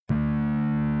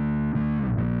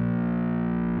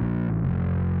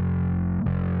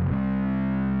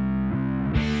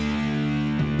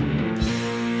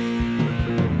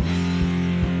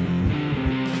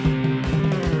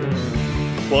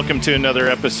Welcome to another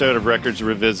episode of Records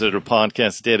Revisited, a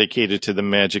podcast dedicated to the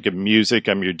magic of music.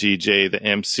 I'm your DJ, the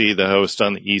MC, the host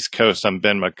on the East Coast. I'm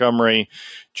Ben Montgomery.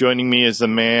 Joining me is the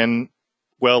man,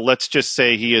 well, let's just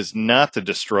say he is not the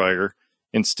destroyer.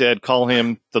 Instead, call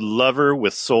him the lover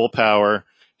with soul power.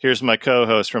 Here's my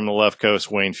co-host from the left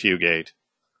coast, Wayne Fugate.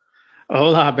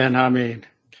 Hola, Ben Hamid.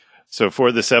 So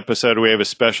for this episode, we have a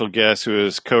special guest who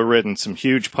has co-written some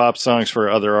huge pop songs for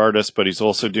other artists, but he's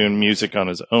also doing music on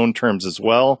his own terms as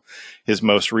well. His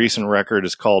most recent record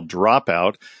is called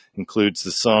Dropout, includes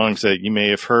the songs that you may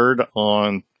have heard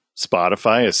on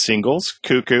Spotify as singles,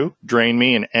 Cuckoo, Drain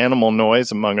Me, and Animal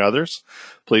Noise, among others.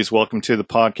 Please welcome to the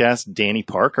podcast, Danny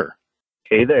Parker.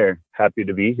 Hey there. Happy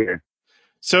to be here.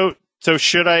 So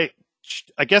should I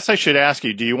guess I should ask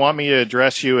you, do you want me to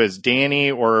address you as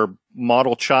Danny or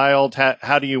Model Child?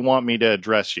 How do you want me to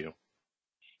address you?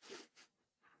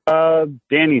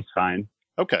 Danny's fine.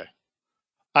 Okay.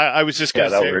 I was just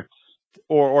going to say, works.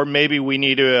 Or maybe we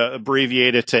need to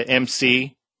abbreviate it to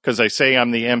MC, because I say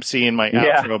I'm the MC in my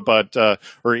outro,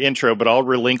 or intro, but I'll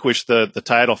relinquish the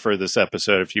title for this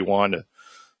episode if you want to.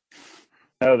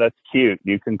 Oh, that's cute.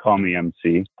 You can call me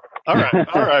MC. All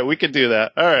right, we can do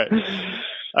that.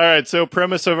 All right, so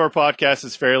premise of our podcast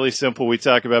is fairly simple. We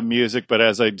talk about music, but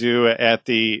as I do at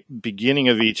the beginning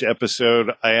of each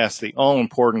episode, I ask the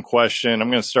all-important question. I'm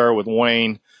going to start with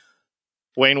Wayne.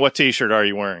 Wayne, what T-shirt are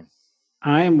you wearing?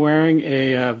 I am wearing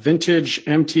a vintage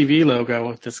MTV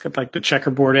logo. It's got like the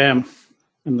checkerboard M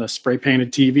and the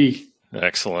spray-painted TV.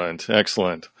 Excellent.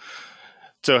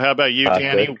 So how about you,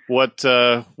 Danny? What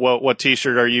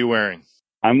T-shirt are you wearing?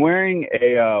 I'm wearing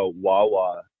a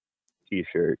Wawa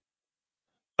T-shirt.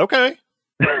 Okay.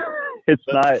 It's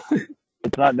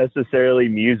not necessarily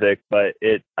music, but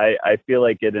I feel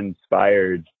like it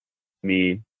inspired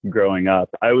me growing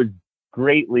up. I was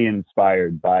greatly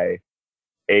inspired by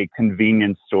a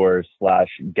convenience store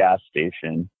 / gas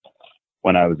station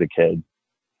when I was a kid.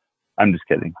 I'm just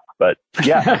kidding. But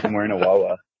yeah, I'm wearing a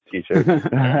Wawa T-shirt.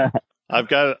 I've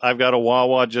got a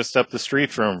Wawa just up the street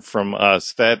from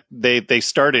us that they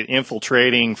started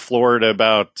infiltrating Florida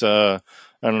about 4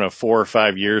 or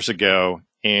 5 years ago,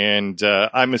 and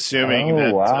I'm assuming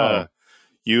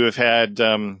you have had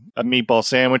a meatball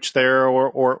sandwich there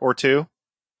or two.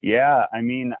 Yeah, I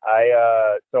mean,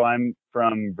 so I'm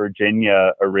from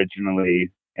Virginia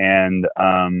originally, and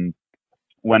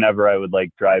whenever I would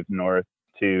like drive north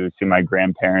to see my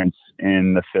grandparents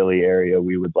in the Philly area,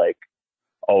 we would like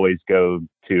always go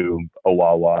to a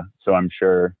Wawa. So I'm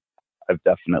sure I've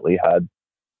definitely had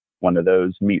one of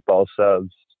those meatball subs.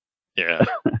 Yeah.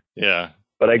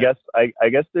 But I guess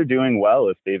they're doing well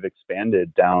if they've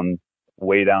expanded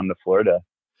way down to Florida.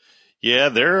 Yeah,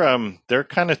 they're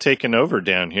kind of taking over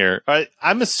down here.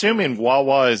 I'm assuming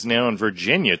Wawa is now in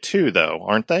Virginia too, though,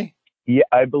 aren't they? Yeah,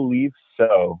 I believe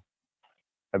so.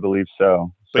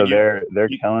 So they're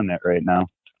killing it right now.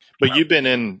 But you've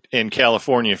been in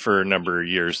California for a number of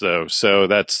years, though, so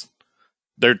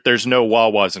there's no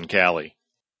Wawas in Cali.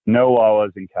 No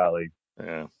Wawas in Cali.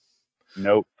 Yeah.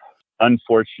 Nope.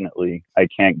 Unfortunately, I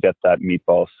can't get that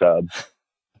meatball sub.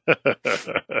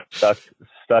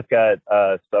 Stuck at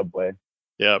Subway.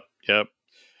 Yep.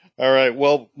 All right.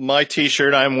 Well, my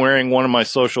T-shirt, I'm wearing one of my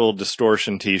Social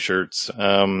Distortion T-shirts.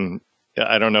 I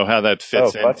don't know how that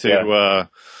fits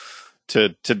to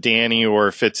Danny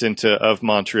or fits into Of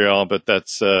Montreal, but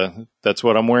that's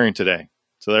what I'm wearing today.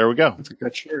 So there we go. It's a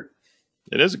good shirt.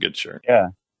 It is a good shirt. Yeah.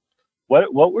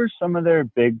 What were some of their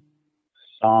big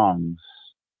songs?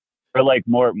 Or like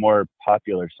more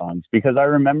popular songs, because I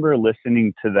remember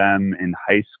listening to them in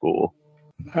high school.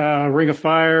 Ring of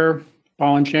Fire,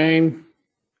 Ball and Chain.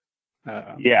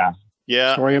 Yeah.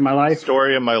 Story of My Life.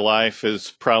 Story of My Life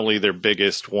is probably their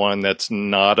biggest one. That's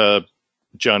not a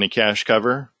Johnny Cash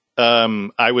cover.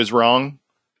 I Was Wrong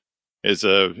is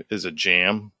a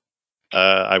jam.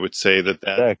 I would say that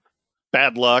Sick.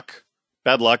 Bad Luck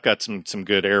got some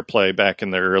good airplay back in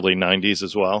the early 90s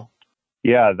as well.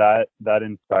 Yeah, that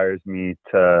inspires me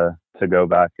to go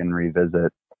back and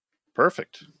revisit.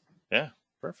 Perfect. Yeah,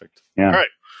 perfect. Yeah. All right.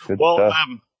 Good well, stuff.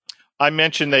 I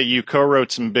mentioned that you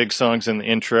co-wrote some big songs in the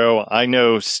intro. I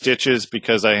know Stitches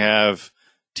because I have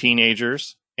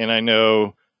teenagers, and I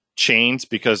know Chains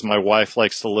because my wife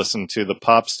likes to listen to the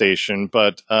pop station.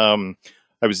 But I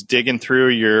was digging through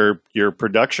your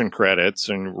production credits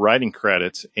and writing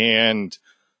credits, and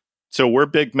so we're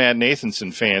big Matt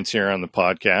Nathanson fans here on the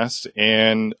podcast,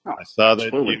 and I saw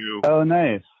that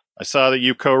nice. I saw that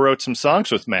you co-wrote some songs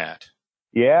with Matt.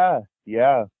 Yeah.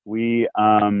 We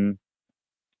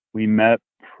met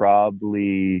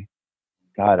probably,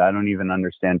 God, I don't even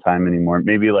understand time anymore.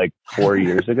 Maybe like 4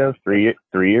 years ago, three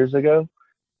years ago.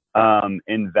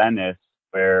 in Venice,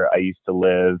 where I used to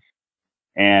live.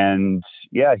 And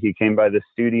yeah, he came by the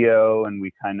studio and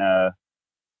we kind of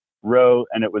wrote,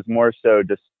 and it was more so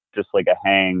just like a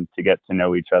hang to get to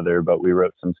know each other, but we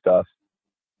wrote some stuff.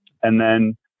 And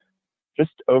then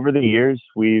just over the years,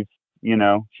 we've,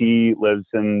 he lives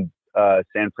in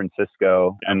San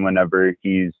Francisco, and whenever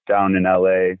he's down in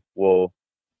LA, we'll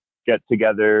get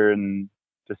together and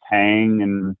just hang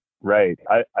and write.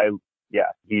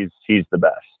 Yeah, he's the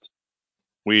best.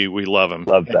 We love him.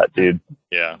 Love that dude.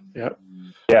 Yeah. Yep.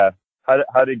 Yeah.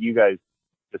 How did you guys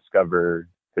discover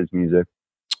his music?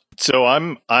 So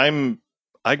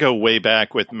I go way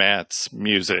back with Matt's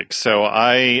music. So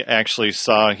I actually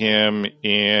saw him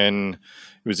it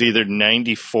was either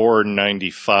 94 or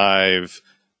 95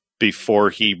 before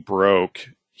he broke.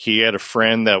 He had a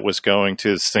friend that was going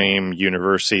to the same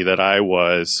university that I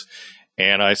was,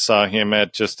 and I saw him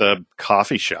at just a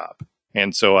coffee shop.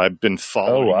 And so I've been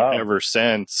following him ever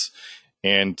since.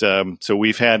 And so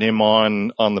we've had him on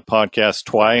the podcast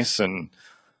twice, and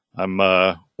I'm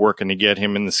working to get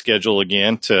him in the schedule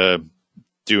again to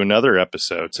do another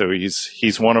episode. So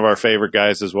he's one of our favorite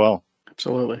guys as well.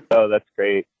 Absolutely. Oh, that's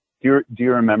great. Do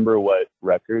you remember what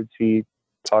records he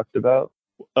talked about?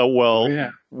 Yeah.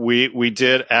 We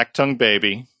did Actung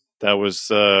Baby. That was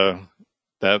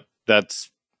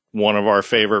that's one of our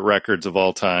favorite records of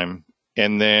all time.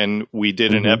 And then we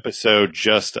did an episode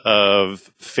just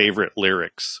of favorite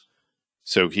lyrics.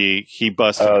 So he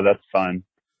busted. Oh, that's fun.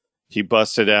 He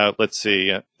busted out. Let's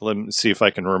see. Let me see if I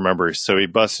can remember. So he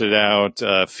busted out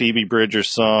Phoebe Bridgers'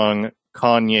 song,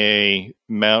 Kanye,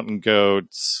 Mountain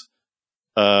Goats.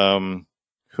 Who am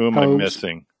I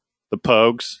missing? The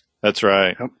Pogues. That's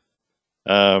right. Yep.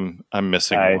 I'm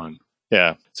missing one.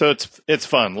 Yeah. So it's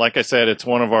fun. Like I said, it's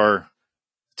one of our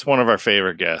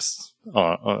favorite guests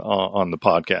on the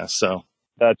podcast. So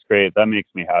that's great. That makes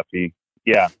me happy.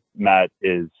 Yeah, Matt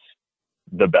is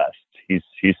the best.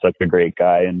 He's such a great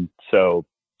guy and so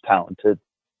talented.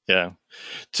 Yeah.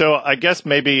 So I guess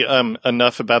maybe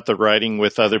enough about the writing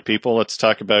with other people. Let's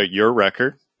talk about your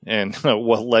record and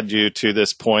what led you to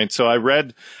this point. So I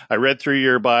read through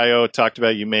your bio. It talked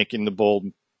about you making the bold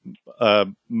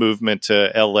movement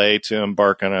to LA to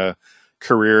embark on a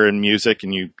career in music,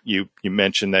 and you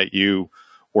mentioned that you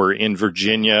were in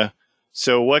Virginia.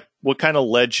 So what kind of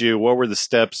led you? What were the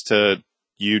steps to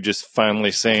you just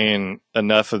finally saying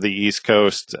enough of the East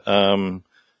Coast? I'm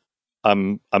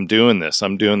doing this.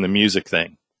 I'm doing the music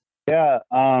thing. Yeah.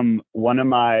 One of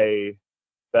my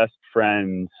best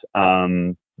friends,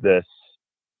 this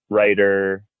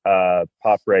writer,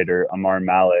 pop writer, Amar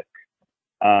Malik.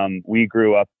 We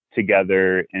grew up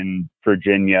together in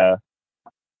Virginia,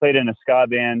 played in a ska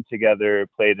band together,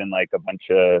 played in like a bunch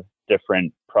of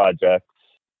different projects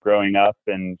growing up,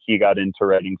 and he got into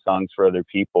writing songs for other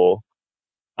people,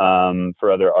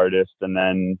 for other artists. And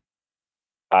then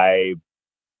I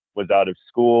was out of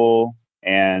school,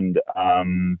 and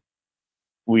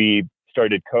we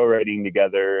started co-writing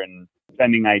together and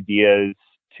sending ideas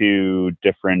to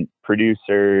different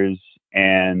producers.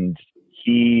 And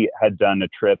he had done a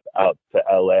trip out to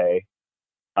LA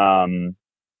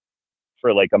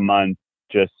for like a month,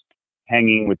 just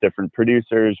hanging with different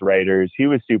producers, writers. He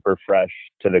was super fresh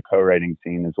to the co-writing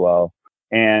scene as well.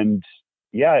 And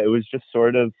yeah, it was just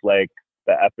sort of like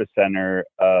the epicenter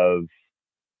of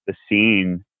the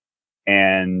scene.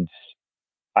 And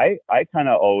I kind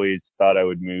of always thought I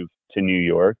would move to New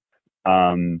York.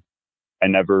 I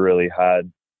never really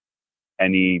had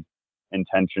any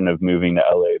intention of moving to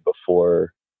LA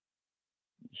before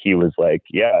he was like,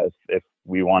 yeah, if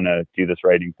we want to do this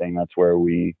writing thing, that's where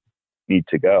we need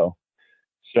to go.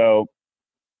 So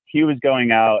he was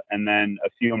going out, and then a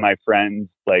few of my friends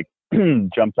like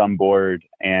jumped on board,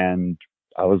 and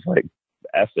I was like,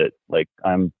 F it. Like,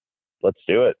 let's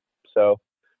do it. So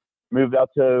moved out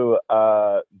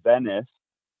to Venice,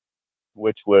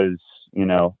 which was,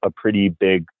 a pretty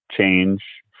big change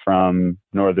from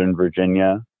Northern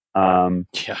Virginia. And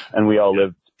we all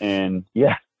lived in,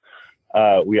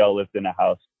 we all lived in a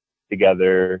house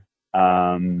together,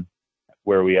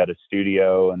 where we had a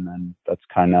studio, and then that's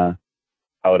kind of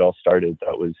how it all started.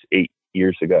 That was 8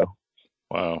 years ago.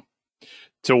 Wow.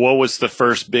 So what was the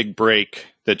first big break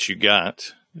that you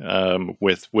got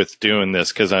with doing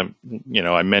this? Because I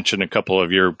mentioned a couple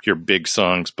of your big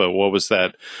songs, but what was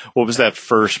that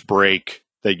first break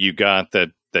that you got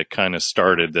that kind of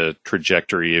started the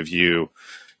trajectory of you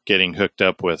getting hooked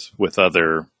up with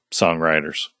other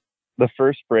songwriters? The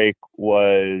first break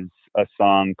was a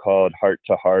song called Heart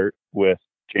to Heart with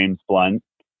James Blunt,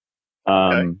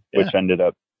 which ended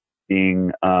up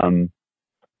being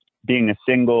a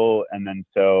single. And then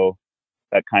so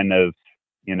that kind of,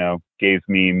 gave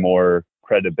me more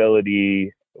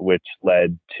credibility, which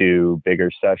led to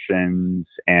bigger sessions.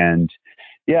 And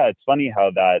yeah, it's funny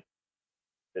how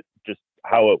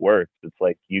how it works. It's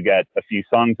like you get a few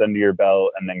songs under your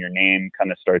belt and then your name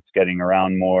kind of starts getting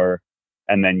around more.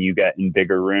 And then you get in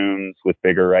bigger rooms with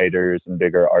bigger writers and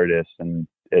bigger artists. And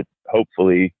it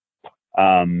hopefully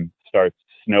starts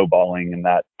snowballing in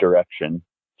that direction.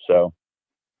 So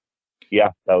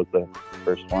yeah, that was the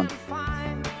first one.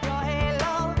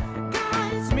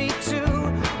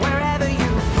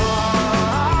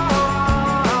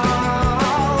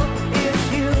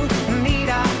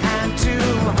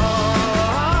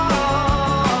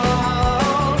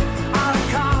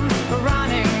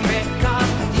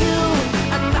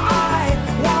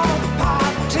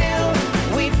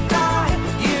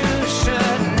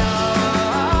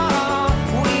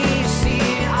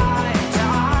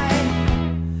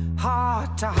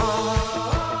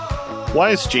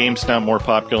 Why is James not more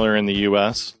popular in the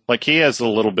U.S.? Like, he has a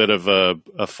little bit of a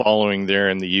following there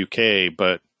in the U.K.,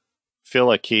 but I feel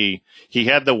like he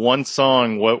had the one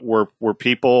song. What were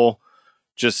people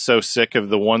just so sick of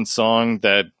the one song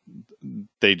that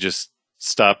they just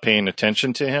stopped paying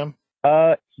attention to him?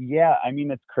 Yeah. I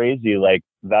mean, it's crazy. Like,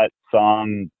 that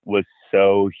song was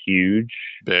so huge.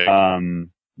 Big.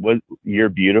 Was You're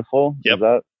Beautiful? Yep. Is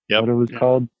that Yep. what it was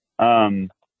called?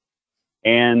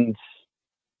 And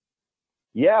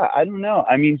yeah, I don't know.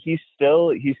 I mean, he's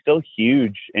still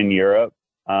huge in Europe,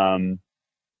 and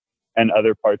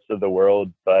other parts of the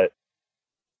world, but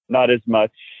not as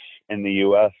much in the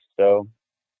US. So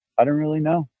I don't really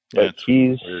know, but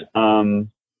he's,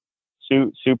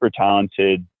 super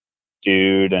talented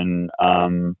dude. And,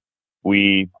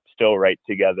 we still write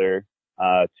together,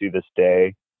 to this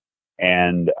day,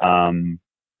 and,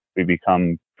 we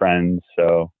become friends.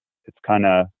 So it's kind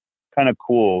of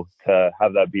cool to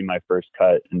have that be my first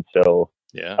cut and still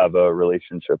have a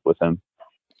relationship with him.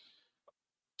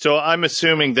 So I'm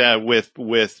assuming that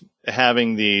with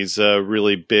having these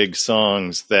really big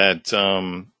songs that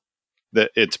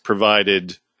that it's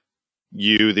provided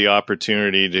you the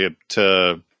opportunity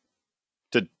to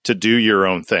do your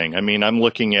own thing. I mean, I'm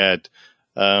looking at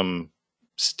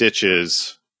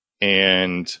Stitches,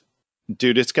 and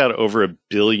dude, it's got over 1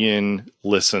 billion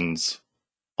listens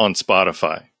on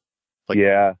Spotify. Like,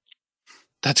 yeah,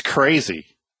 that's crazy.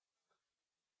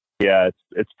 Yeah,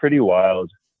 it's pretty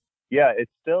wild. Yeah,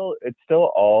 it's still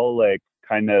all like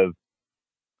kind of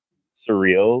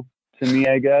surreal to me,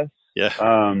 I guess. Yeah.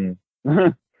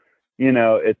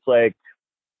 It's like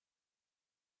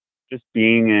just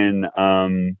being in,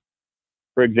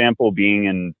 for example, being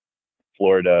in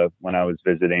Florida when I was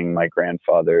visiting my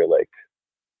grandfather, like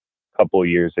a couple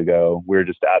years ago. We were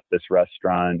just at this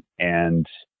restaurant and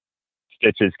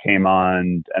Stitches came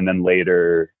on, and then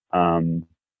later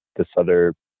this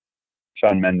other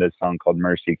Shawn Mendes song called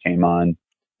Mercy came on.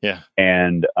 Yeah.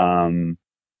 And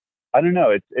I don't know,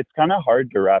 it's kind of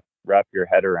hard to wrap your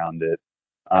head around it.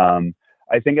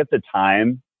 I think at the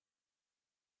time,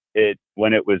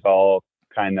 when it was all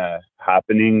kind of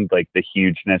happening, like the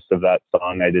hugeness of that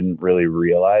song, I didn't really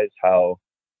realize how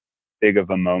big of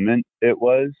a moment it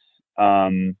was.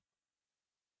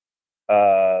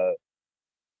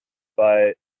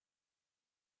 But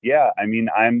yeah, I mean,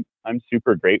 I'm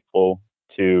super grateful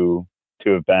to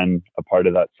have been a part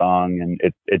of that song, and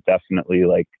it definitely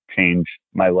like changed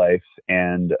my life.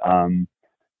 And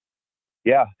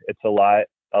yeah, it's a lot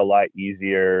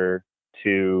easier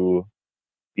to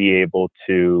be able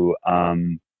to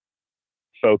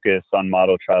focus on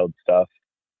Model Child stuff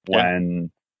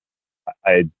when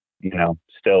I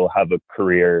still have a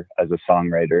career as a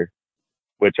songwriter,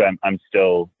 which I'm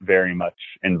still very much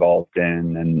involved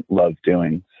in and love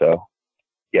doing. So,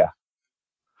 yeah.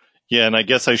 Yeah, and I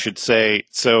guess I should say,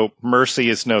 so Mercy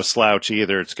is no slouch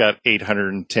either. It's got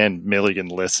 810 million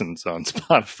listens on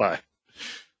Spotify.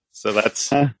 So that's...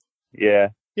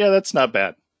 that's not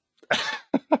bad.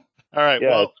 All right. Yeah,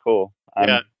 well, that's cool.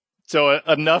 So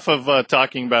enough of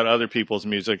talking about other people's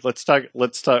music. Let's talk,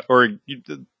 or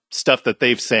stuff that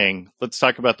they've sang. Let's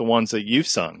talk about the ones that you've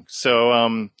sung.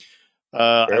 So,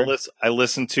 sure. I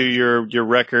listened to your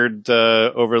record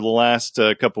over the last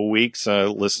couple weeks. I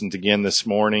listened again this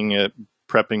morning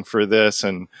prepping for this,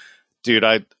 and dude,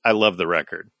 I love the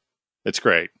record. It's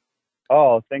great.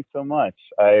 Oh, thanks so much.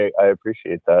 I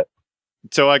appreciate that.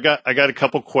 So I got a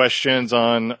couple questions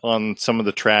on some of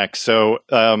the tracks. So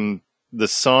the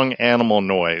song "Animal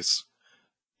Noise"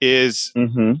 is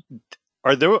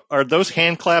are those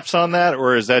hand claps on that,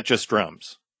 or is that just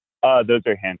drums? Those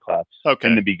are hand claps. Okay.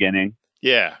 In the beginning.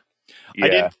 Yeah.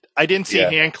 I didn't see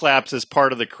hand claps as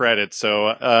part of the credits.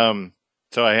 So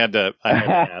So I had to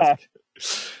ask.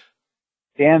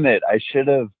 Damn it! I should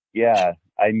have. Yeah,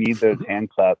 I need those hand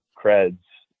clap creds.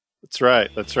 That's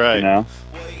right. You know.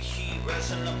 White heat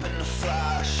rising up in the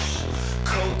flash.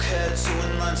 Cokeheads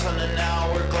doing lines on an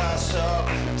hourglass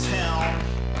uptown.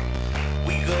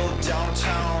 We go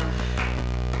downtown.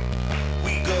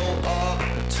 We go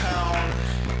uptown.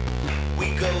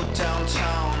 We go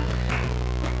downtown.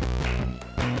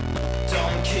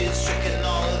 Dumb kids drinking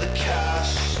all of the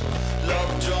cash.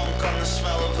 Love drunk on the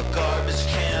smell of a garbage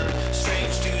can.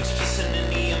 Strange dudes pissing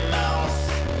into your mouth.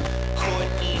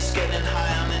 Courtney's getting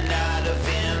high on an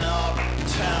Ativan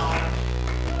uptown.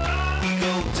 We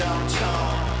go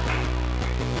downtown.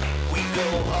 We go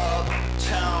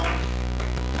uptown.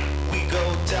 We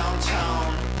go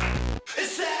downtown.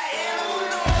 It's that animal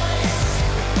noise.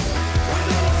 With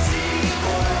those city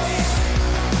boys.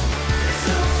 It's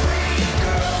those pretty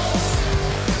girls.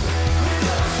 With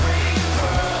those pretty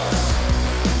pearls.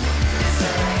 It's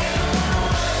that animal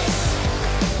noise.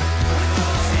 With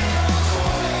those animal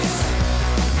toys.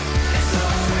 It's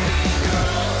those pretty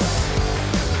girls.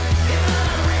 In the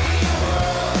real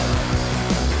world.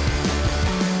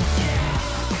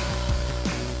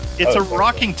 It's a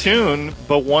rocking tune,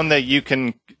 but one that you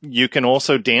can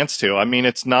also dance to. I mean,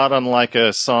 it's not unlike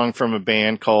a song from a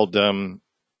band called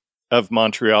Of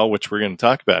Montreal, which we're going to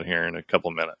talk about here in a couple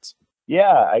minutes.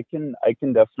 Yeah, I can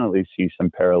definitely see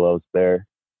some parallels there.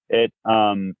 It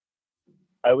I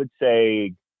would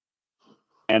say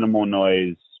Animal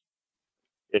Noise,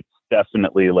 it's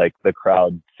definitely like the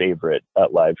crowd favorite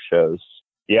at live shows.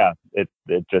 Yeah, it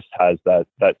just has that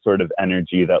sort of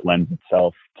energy that lends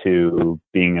itself to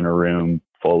being in a room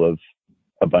full of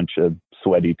a bunch of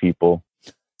sweaty people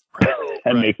and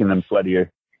Right. making them sweatier.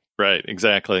 Right,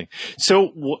 exactly. So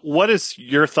what is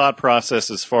your thought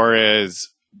process as far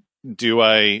as do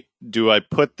I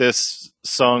put this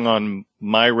song on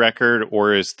my record,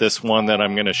 or is this one that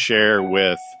I'm going to share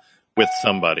with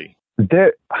somebody?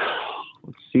 Let's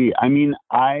see. I mean,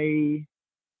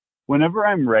 whenever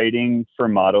I'm writing for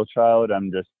Model Child,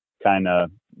 I'm just kind of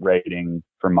writing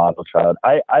for Model Child.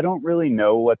 I don't really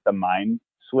know what the mind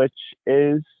switch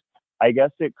is. I guess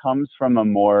it comes from a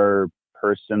more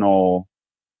personal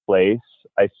place.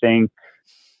 I think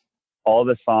all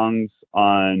the songs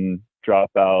on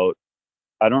Dropout,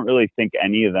 I don't really think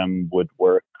any of them would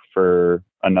work for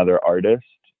another artist.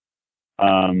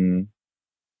 I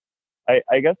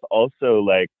guess also,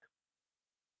 like,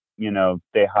 you know,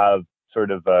 they have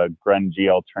sort of a grungy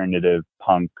alternative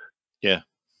punk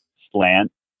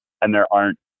slant, and there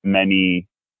aren't many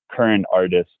current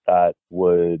artists that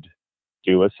would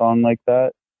do a song like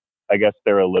that. I guess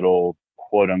they're a little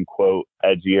quote unquote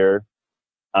edgier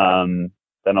than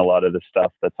a lot of the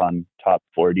stuff that's on Top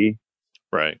 40.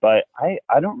 Right. But I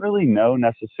don't really know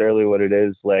necessarily what it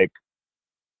is. Like,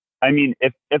 I mean,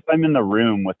 if I'm in the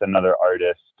room with another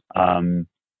artist,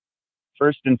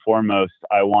 first and foremost,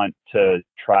 I want to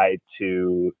try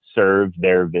to serve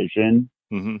their vision.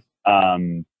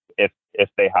 Mm-hmm. If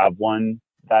they have one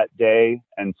that day,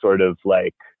 and sort of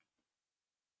like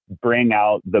bring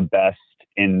out the best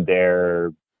in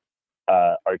their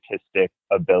artistic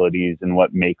abilities and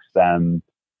what makes them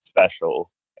special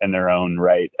in their own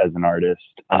right as an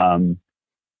artist, and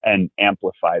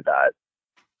amplify that.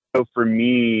 So for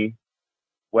me,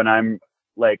 when I'm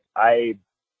like, I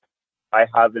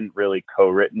haven't really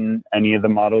co-written any of the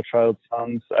Model Child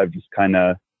songs. I've just kind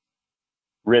of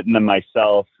written them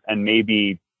myself, and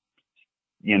maybe,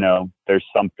 you know, there's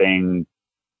something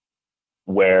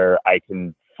where I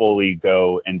can fully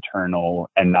go internal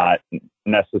and not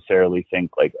necessarily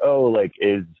think like, oh, like,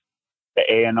 is the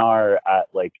A&R at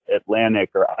like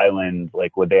Atlantic or Island,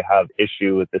 like, would they have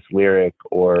issue with this lyric,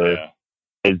 or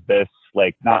is this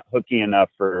like not hooky enough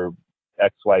for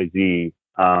XYZ?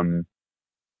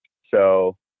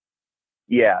 So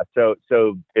yeah, so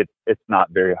it's not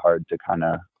very hard to kind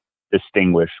of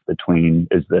distinguish between,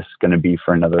 is this going to be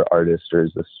for another artist or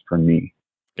is this for me?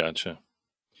 Gotcha.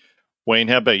 Wayne,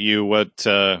 how about you? What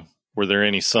were there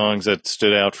any songs that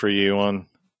stood out for you on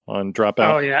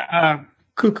Dropout? Oh yeah,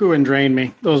 Cuckoo and Drain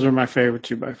Me. Those are my favorite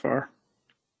two by far.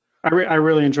 I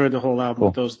really enjoyed the whole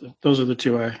album. Cool. Those are the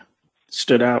two I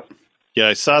stood out. Yeah,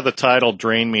 I saw the title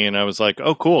 "Drain Me" and I was like,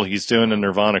 "Oh, cool! He's doing a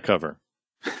Nirvana cover."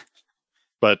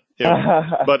 But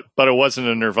it wasn't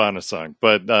a Nirvana song.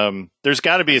 But there's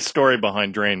got to be a story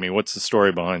behind "Drain Me." What's the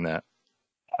story behind that?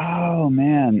 Oh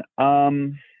man.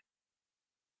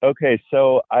 Okay,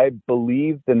 so I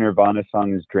believe the Nirvana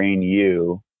song is "Drain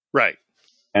You," Right.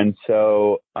 and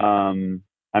so I'm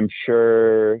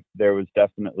sure there was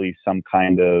definitely some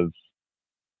kind of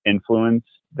influence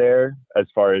there as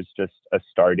far as just a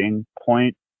starting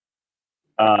point.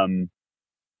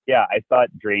 Yeah, I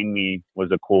thought Drain Me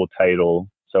was a cool title.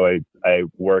 So I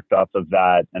worked off of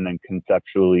that and then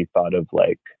conceptually thought of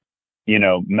like,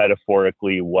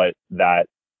 metaphorically what that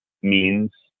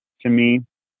means to me.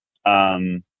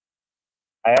 I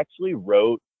actually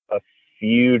wrote a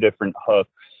few different hooks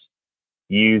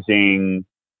using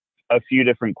a few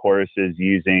different choruses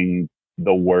using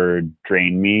the word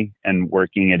drain me and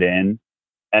working it in.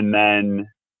 And then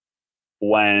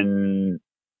when,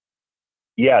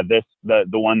 the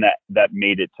one that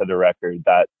made it to the record,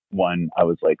 that one, I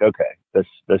was like, okay, this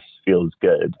feels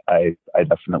good. I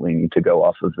definitely need to go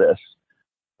off of this.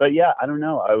 But yeah, I don't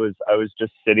know. I was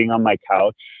just sitting on my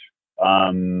couch.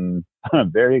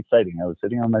 Very exciting. I was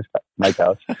sitting on my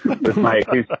couch with my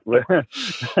acoustic.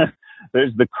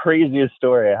 There's the craziest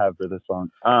story I have for this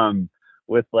song.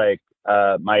 With like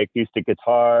my acoustic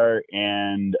guitar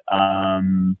and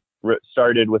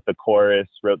started with the chorus,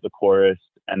 wrote the chorus,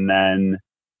 and then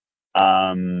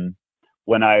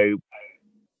when I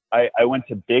went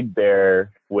to Big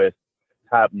Bear with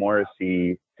Pat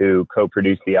Morrissey, who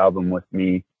co-produced the album with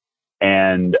me,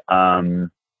 and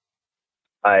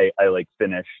I like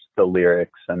finished the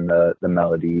lyrics and the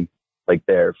melody like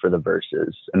there for the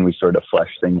verses, and we sort of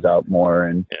fleshed things out more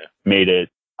and made it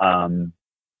an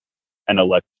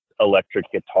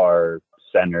electric guitar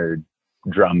centered,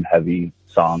 drum heavy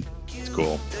song. It's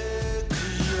cool.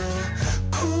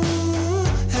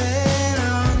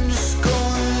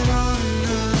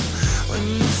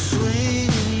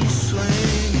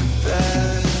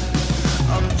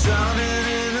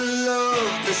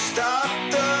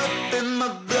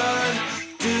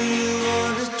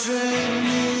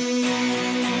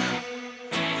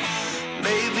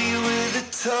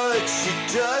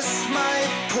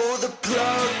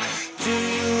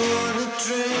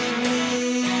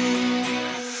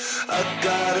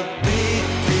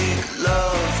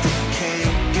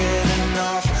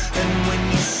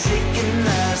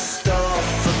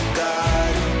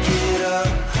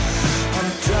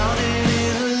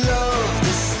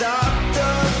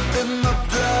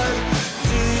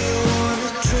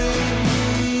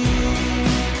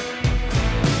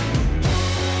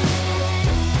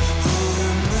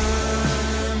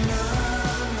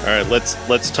 All right,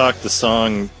 let's talk the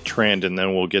song trend, and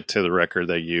then we'll get to the record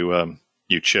that you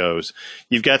chose.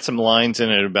 You've got some lines in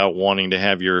it about wanting to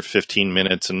have your 15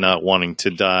 minutes and not wanting to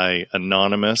die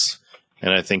anonymous,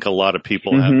 and I think a lot of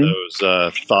people have those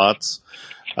thoughts.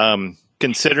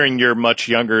 Considering you're much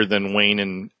younger than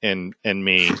Wayne and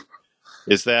me,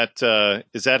 is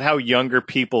that how younger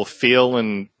people feel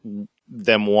and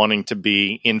them wanting to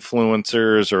be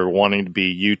influencers or wanting to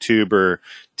be YouTube or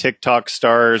TikTok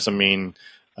stars? I mean,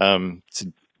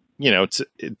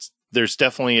 there's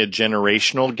definitely a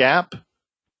generational gap.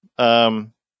 So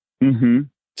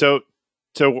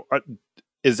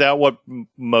is that what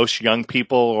most young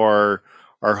people are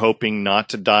hoping not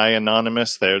to die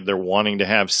anonymous? They're wanting to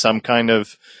have some kind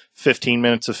of 15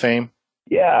 minutes of fame.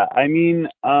 Yeah. I mean,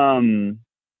 the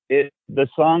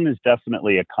song is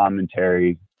definitely a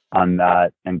commentary on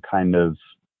that and kind of,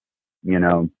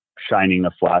 shining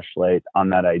a flashlight on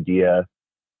that idea.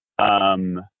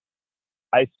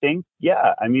 I think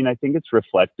it's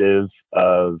reflective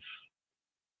of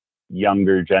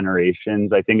younger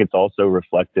generations. I think it's also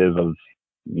reflective of,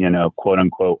 quote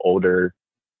unquote, older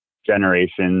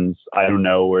generations. I don't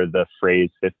know where the phrase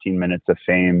 15 minutes of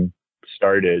fame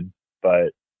started,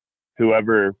 but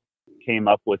whoever came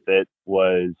up with it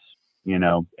was,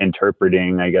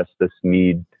 interpreting, I guess, this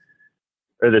need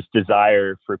or this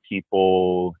desire for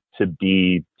people to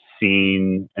be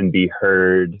seen and be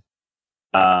heard.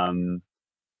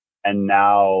 And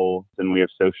now then we have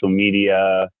social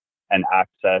media and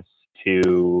access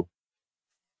to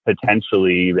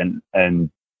potentially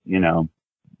and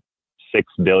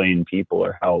 6 billion people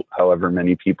or however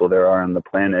many people there are on the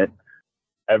planet.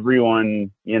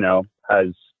 Everyone,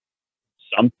 has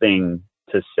something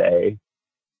to say.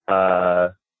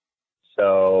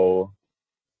 So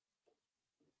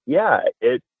yeah,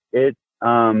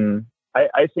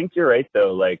 I think you're right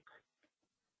though. Like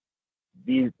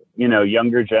these,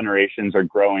 younger generations are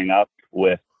growing up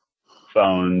with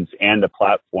phones and a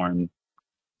platform.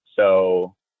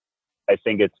 So I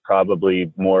think it's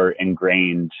probably more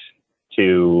ingrained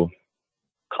to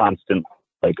constant,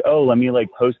 like, oh, let me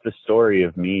post the story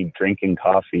of me drinking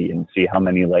coffee and see how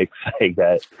many likes I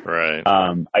get. Right.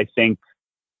 I think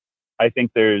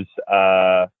there's,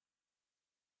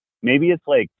 maybe it's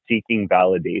like seeking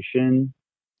validation.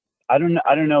 I don't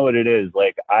know what it is.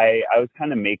 Like I was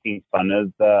kind of making fun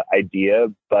of the idea,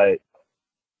 but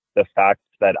the fact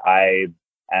that I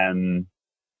am,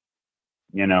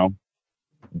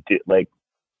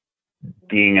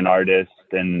 being an artist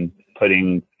and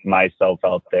putting myself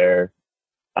out there,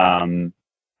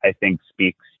 I think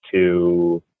speaks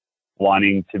to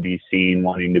wanting to be seen,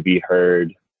 wanting to be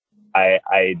heard.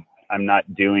 I'm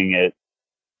not doing it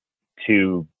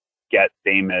to get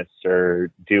famous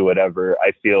or do whatever.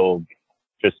 I feel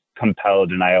just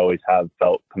compelled, and I always have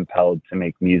felt compelled to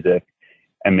make music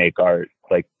and make art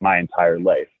like my entire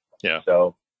life. Yeah.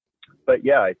 So, but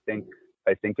yeah, I think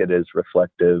it is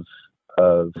reflective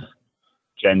of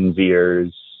Gen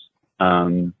Zers,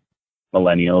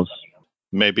 millennials.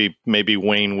 Maybe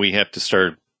Wayne, we have to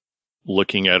start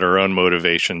looking at our own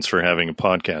motivations for having a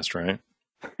podcast, right?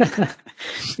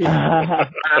 Yeah.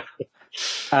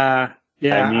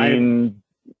 Yeah. I mean,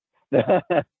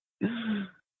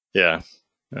 Yeah.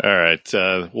 All right.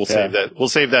 We'll save that. We'll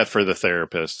save that for the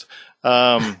therapist.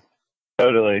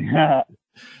 Totally.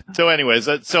 So, anyways,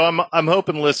 so I'm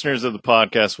hoping listeners of the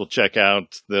podcast will check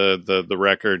out the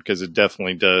record, because it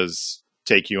definitely does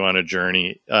take you on a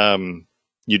journey.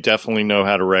 You definitely know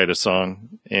how to write a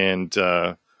song, and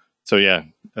so yeah,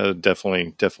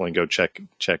 definitely go check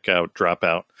out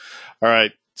Dropout. All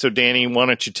right. So, Danny, why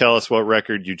don't you tell us what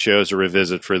record you chose to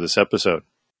revisit for this episode?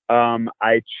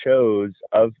 I chose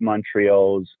of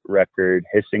Montreal's record,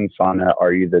 Hissing Fauna,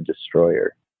 Are You the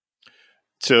Destroyer?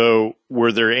 So,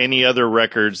 were there any other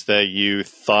records that you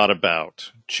thought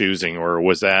about choosing, or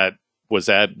was that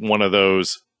one of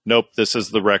those, nope, this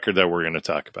is the record that we're going to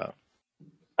talk about?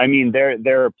 I mean,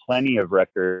 there are plenty of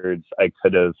records I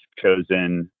could have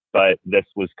chosen, but this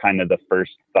was kind of the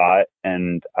first thought,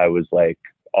 and I was like,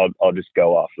 I'll just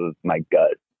go off of my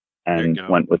gut, and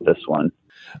went with this one.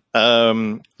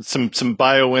 Some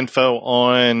bio info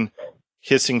on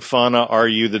Hissing Fauna, Are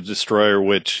You the Destroyer?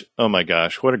 Which, oh my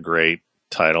gosh, what a great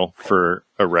title for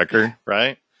a record,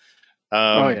 right?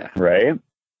 Oh yeah, right.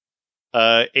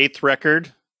 Eighth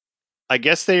record. I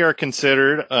guess they are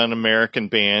considered an American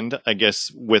band. I guess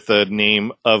with a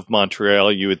name of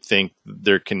Montreal, you would think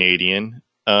they're Canadian.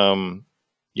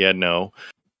 Yeah, no.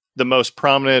 The most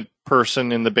prominent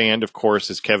person in the band, of course,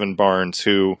 is Kevin Barnes,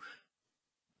 who...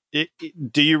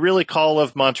 do you really call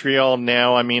Of Montreal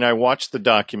now? I mean, I watched the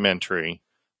documentary.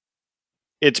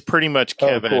 It's pretty much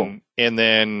Kevin, cool. And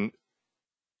then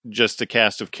just a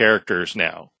cast of characters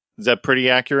now. Is that pretty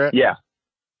accurate? Yeah,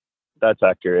 that's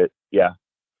accurate. Yeah.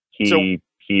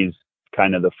 He's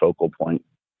kind of the focal point.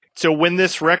 So when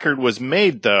this record was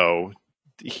made, though,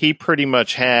 he pretty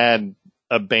much had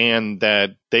a band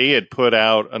that they had put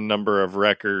out a number of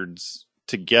records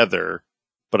together,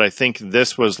 but I think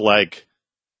this was like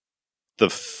the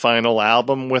final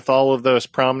album with all of those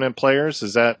prominent players.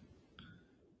 Is that,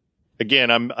 again,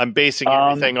 I'm basing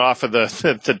everything off of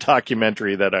the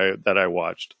documentary that I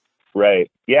watched.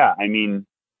 Right. Yeah. I mean,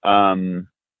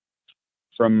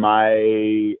 from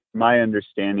my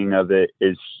understanding of it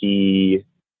is he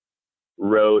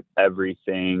wrote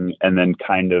everything and then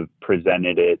kind of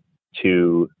presented it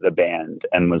to the band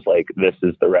and was like, this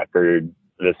is the record.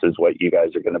 This is what you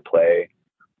guys are going to play.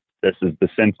 This is the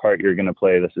synth part you're going to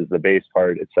play. This is the bass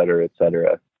part, et cetera, et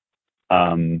cetera.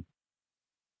 And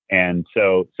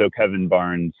so Kevin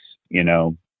Barnes,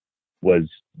 was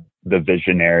the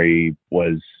visionary,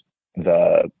 was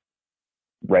the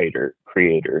writer,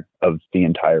 creator of the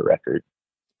entire record.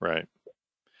 Right.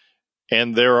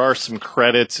 And there are some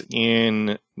credits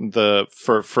in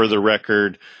for the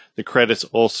record. The credits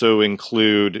also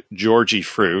include Georgie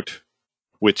Fruit,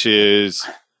 which is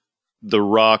the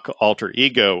rock alter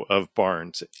ego of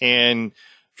Barnes. And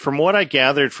from what I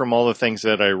gathered from all the things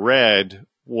that I read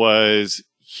was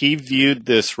he viewed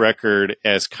this record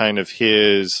as kind of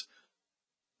his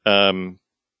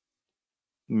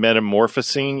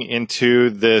metamorphosing into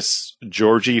this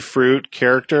Georgie Fruit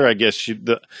character. I guess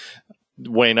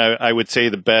Wayne, I would say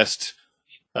the best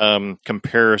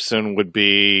comparison would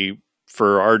be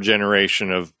for our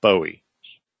generation of Bowie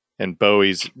and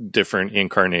Bowie's different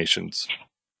incarnations.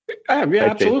 Yeah,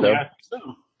 absolutely.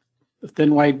 So. The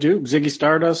Thin White Duke, Ziggy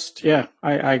Stardust. Yeah,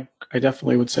 I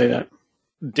definitely would say that.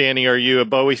 Danny, are you a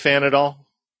Bowie fan at all?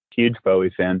 Huge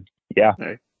Bowie fan. Yeah.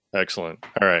 Right. Excellent.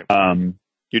 All right.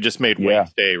 You just made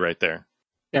Wayne's day right there.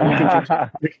 Yeah,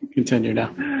 we can continue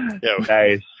now. Yeah.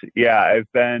 Nice. Yeah, I've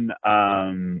been,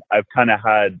 I've kind of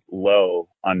had Low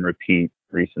on repeat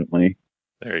recently.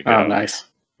 There you go. Oh, nice.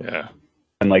 Yeah.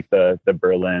 And like the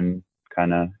Berlin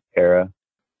kind of era.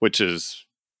 Which is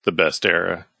the best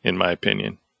era, in my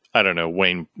opinion. I don't know,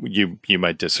 Wayne, you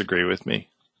might disagree with me.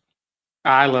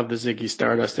 I love the Ziggy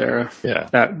Stardust era. Yeah.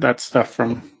 That stuff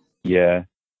from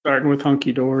starting with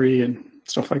Hunky Dory and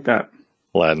stuff like that.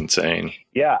 Aladdin Sane.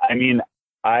 Yeah, I mean,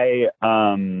 I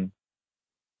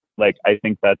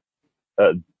think that's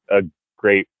a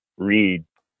great Reed,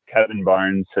 Kevin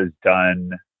Barnes of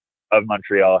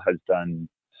Montreal has done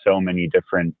so many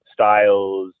different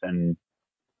styles, and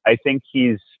I think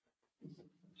he's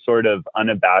sort of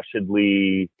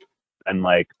unabashedly and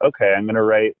like, okay, I'm gonna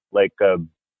write like a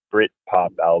Brit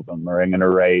pop album, or I'm gonna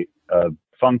write a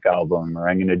funk album, or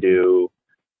I'm gonna do,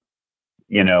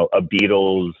 you know, a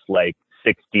Beatles like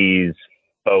 60s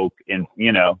folk, and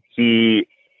you know,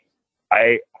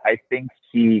 I think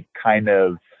he kind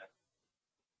of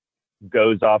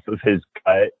goes off of his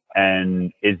gut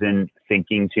and isn't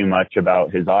thinking too much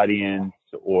about his audience,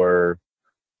 or,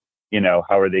 you know,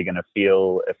 how are they going to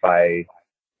feel if I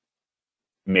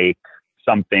make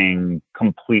something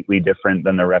completely different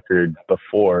than the record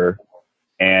before.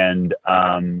 And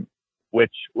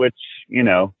which, you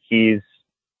know, he's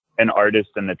an artist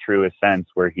in the truest sense,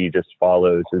 where he just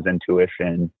follows his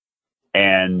intuition.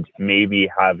 And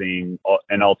maybe having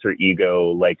an alter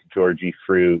ego like Georgie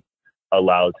Fruit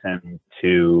allows him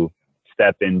to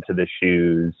step into the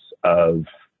shoes of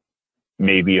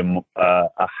maybe a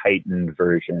heightened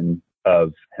version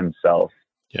of himself.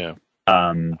 Yeah.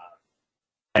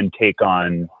 And take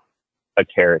on a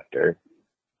character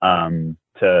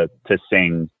to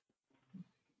sing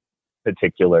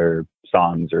particular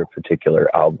songs or a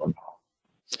particular album.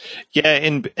 Yeah,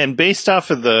 and based off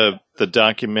of the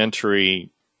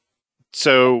documentary,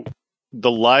 so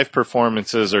the live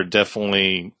performances are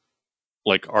definitely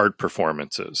like art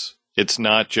performances. It's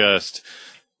not just,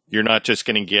 you're not just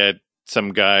going to get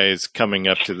some guys coming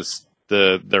up to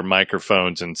their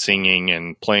microphones and singing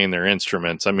and playing their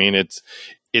instruments. I mean,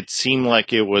 it seemed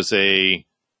like it was a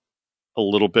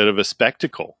little bit of a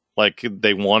spectacle. Like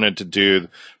they wanted to do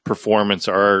performance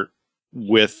art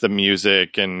with the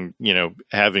music, and, you know,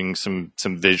 having some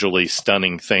visually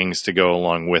stunning things to go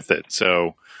along with it.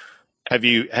 So have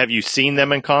you seen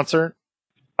them in concert?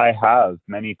 I have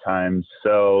many times.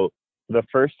 So the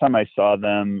first time I saw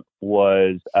them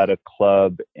was at a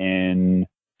club in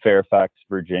Fairfax,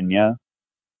 Virginia,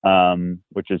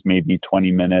 which is maybe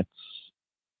 20 minutes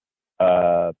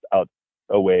out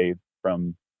away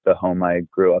from the home I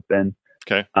grew up in.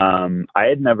 Okay. I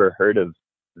had never heard of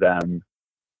them.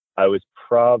 I was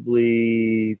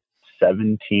probably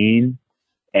 17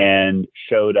 and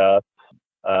showed up.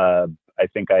 I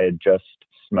think I had just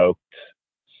smoked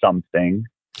something,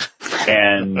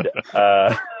 and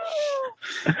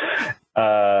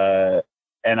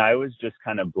and I was just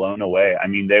kind of blown away. I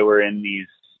mean, they were in these,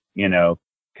 you know,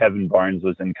 Kevin Barnes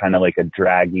was in kind of like a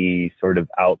draggy sort of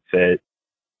outfit.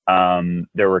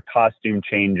 There were costume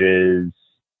changes,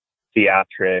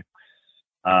 theatrics.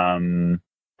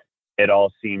 It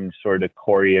all seemed sort of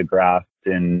choreographed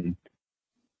in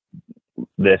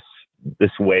this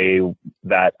way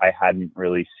that I hadn't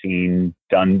really seen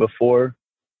done before.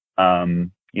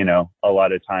 You know, a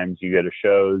lot of times you go to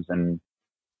shows and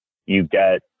you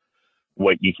get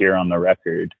what you hear on the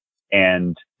record,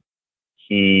 and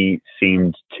he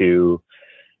seemed to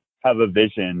have a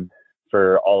vision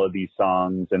for all of these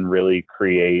songs and really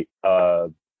create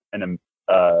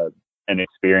an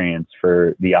experience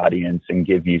for the audience and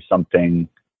give you something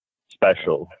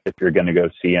special if you're going to go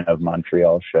see an Of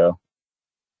Montreal show.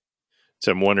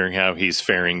 So I'm wondering how he's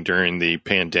faring during the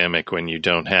pandemic when you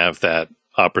don't have that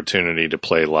opportunity to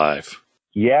play live.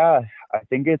 Yeah, I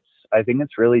think it's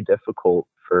really difficult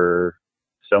for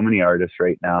so many artists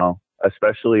right now,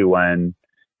 especially when,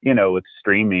 you know, with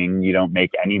streaming, you don't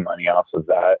make any money off of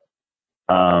that.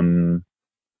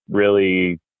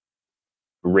 Really,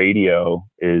 radio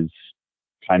is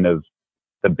kind of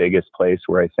the biggest place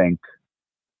where I think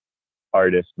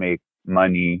artists make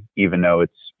money, even though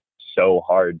it's so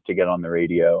hard to get on the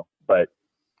radio. But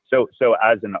so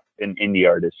as an indie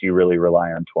artist, you really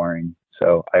rely on touring.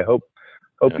 So I hope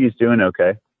he's doing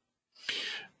okay.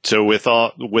 So with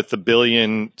the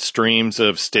billion streams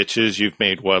of Stitches, you've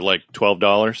made what, like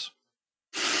 $12?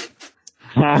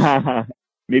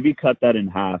 Maybe cut that in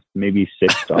half, maybe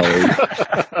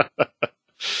 $6.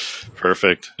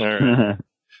 Perfect. All right.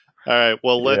 All right.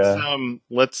 Well,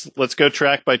 let's go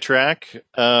track by track.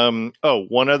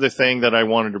 One other thing that I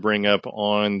wanted to bring up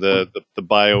on the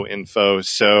bio info.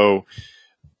 So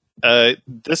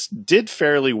this did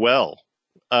fairly well,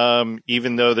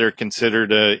 even though they're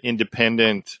considered an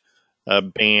independent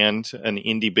band, an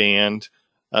indie band.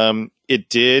 It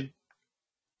did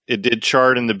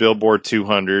chart in the Billboard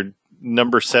 200,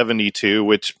 number 72,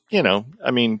 which, you know,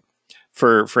 I mean,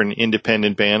 for an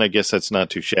independent band, I guess that's not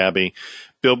too shabby.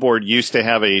 Billboard used to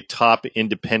have a top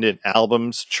independent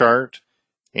albums chart,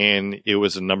 and it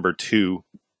was a number 2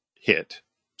 hit.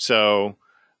 So,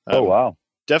 oh wow,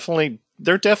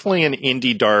 they're definitely an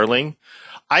indie darling.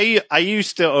 I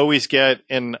used to always get,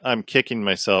 and I'm kicking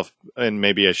myself, and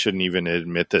maybe I shouldn't even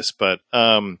admit this, but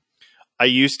I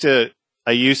used to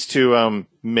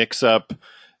mix up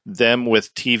them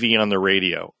with TV on the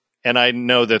radio, and I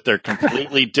know that they're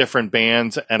completely different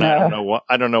bands, and I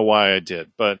don't know why I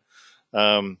did, but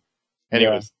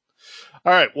anyways.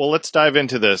 All right, well, let's dive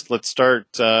into this. Let's start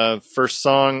first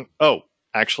song. Oh,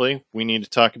 actually, we need to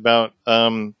talk about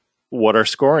what our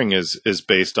scoring is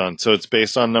based on. So it's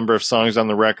based on number of songs on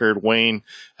the record. Wayne,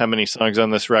 how many songs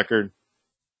on this record?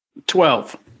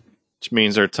 12. Which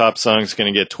means our top song is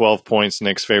going to get 12 points.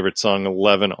 Nick's favorite song,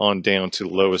 11, on down to the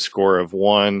lowest score of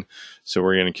 1. So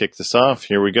we're going to kick this off.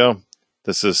 Here we go.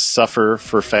 This is Suffer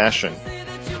for Fashion.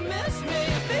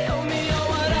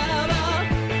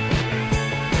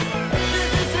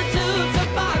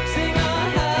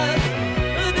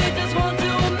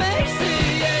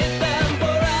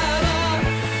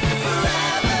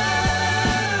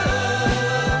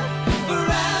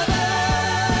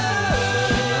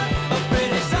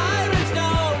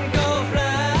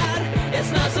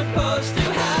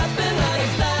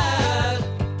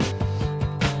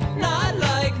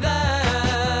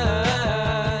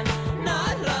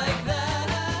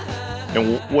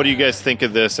 And what do you guys think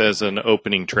of this as an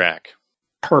opening track?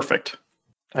 Perfect.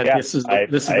 This is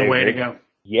the way to go.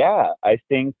 Yeah, I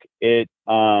think it.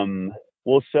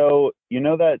 Well, so you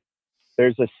know that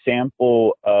there's a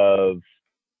sample of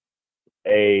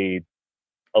a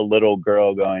little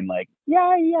girl going like,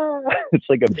 yeah. It's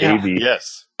like a baby. Yeah.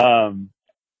 Yes.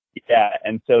 Yeah,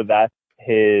 and so that's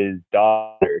his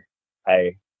daughter.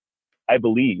 I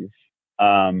believe.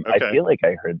 Okay. I feel like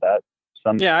I heard that.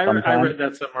 I read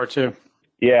that somewhere too.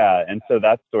 Yeah, and so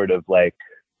that's sort of like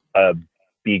a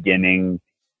beginning,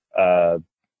 a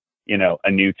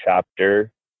new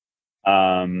chapter.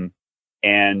 And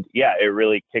yeah, it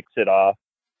really kicks it off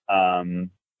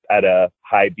at a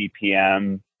high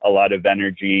BPM, a lot of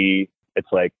energy.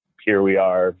 It's like, here we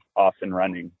are, off and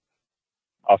running,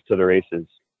 off to the races.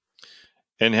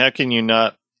 And how can you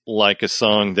not like a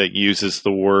song that uses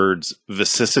the words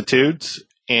vicissitudes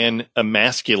and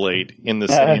emasculate in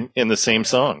the same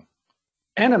song?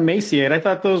 And emaciate. I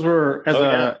thought those were,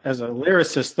 as a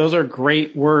lyricist, those are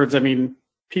great words. I mean,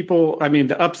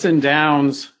 the ups and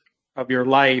downs of your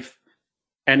life,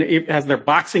 and it has their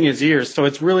boxing his ears. So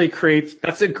it's really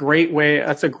that's a great way.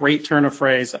 That's a great turn of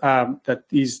phrase. That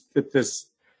these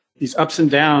ups and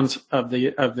downs of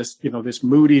this, this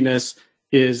moodiness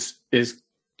is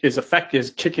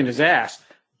kicking his ass.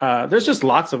 There's just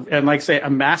lots of, and like say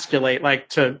emasculate, like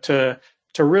to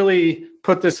really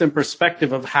put this in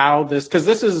perspective of how because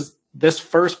this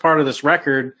first part of this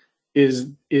record is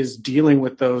dealing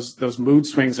with those mood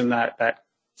swings and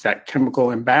that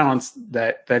chemical imbalance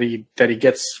that he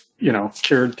gets,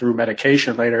 cured through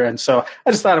medication later. And so I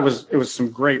just thought it was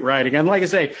some great writing. And like I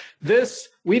say,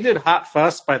 we did Hot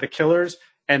Fuss by the Killers,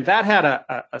 and that had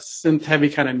a synth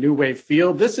heavy kind of new wave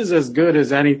feel. This is as good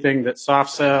as anything that Soft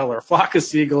Cell or Flock of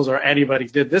Seagulls or anybody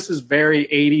did. This is very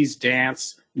 80s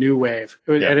dance new wave.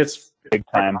 And it's big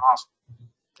time. Awesome.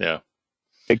 Yeah.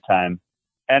 Big time.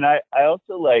 And I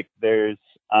also like there's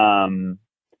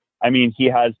he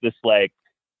has this like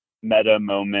meta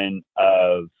moment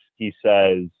of, he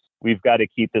says, we've got to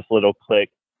keep this little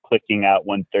clicking at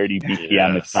 130 BPM.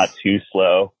 Yes. It's not too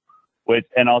slow.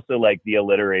 And also like the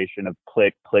alliteration of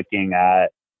clicking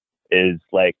at is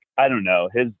like, I don't know,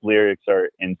 his lyrics are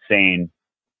insane.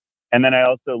 And then I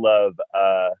also love,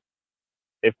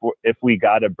 if we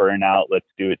gotta burn out, let's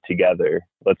do it together.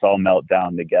 Let's all melt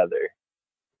down together.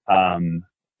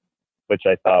 Which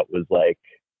I thought was like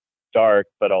dark,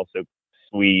 but also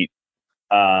sweet.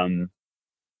 And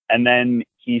then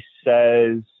he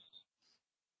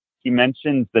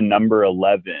mentions the number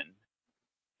 11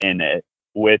 in it,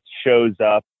 which shows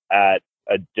up at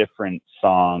a different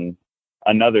song,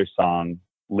 another song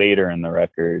later in the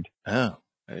record. Oh.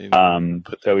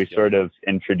 So he's sort of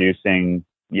introducing,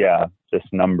 this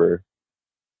number.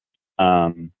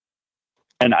 And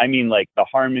I mean, like the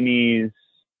harmonies,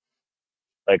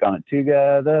 like on it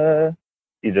together,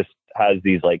 he just has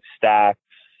these like stacks.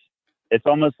 It's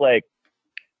almost like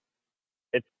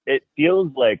it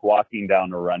feels like walking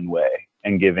down a runway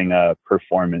and giving a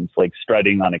performance, like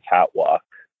strutting on a catwalk,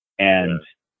 and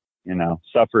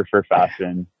Suffer for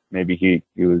Fashion. Maybe he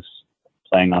was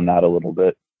playing on that a little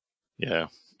bit. Yeah,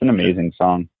 it's an amazing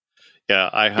song. Yeah,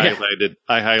 I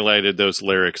highlighted those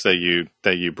lyrics that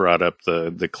you brought up,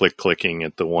 the clicking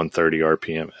at the 130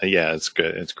 RPM. Yeah, it's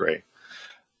good. It's great.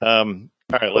 All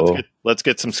right, let's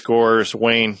get some scores.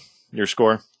 Wayne, your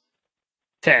score?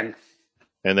 10.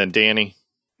 And then Danny?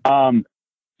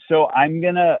 So I'm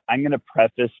gonna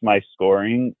preface my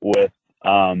scoring with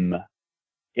I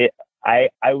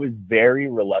was very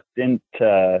reluctant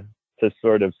to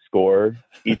sort of score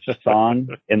each song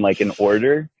in like an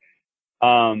order,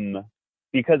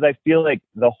 because I feel like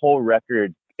the whole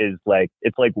record is like,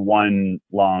 it's like one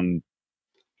long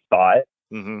thought.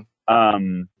 Mm-hmm.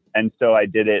 And so I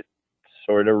did it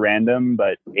sort of random,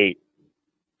 but 8.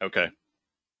 Okay.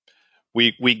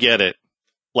 We get it.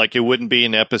 Like, it wouldn't be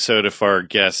an episode if our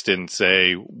guest didn't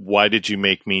say, "Why did you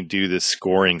make me do this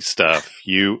scoring stuff?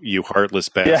 You heartless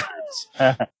bastards."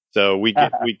 Yeah. So we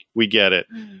get it.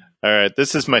 All right,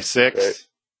 this is my 6.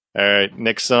 All right,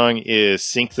 next song is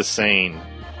 "Sink the Seine."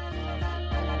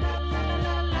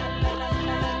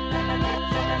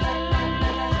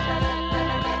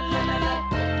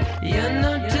 You're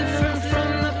no different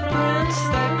from the prince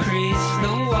that creased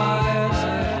the wires,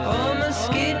 or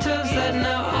mosquitoes that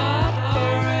now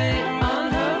operate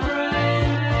on her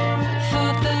brain.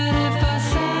 Thought that if I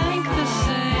sank the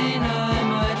Seine, I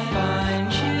might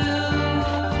find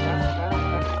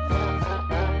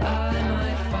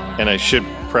you. And I should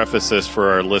preface this for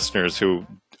our listeners who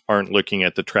aren't looking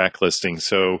at the track listing.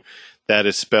 So that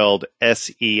is spelled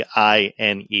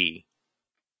Seine.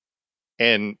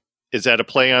 And is that a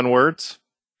play on words?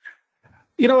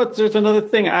 You know what? There's another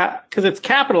thing, because it's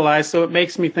capitalized, so it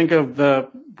makes me think of the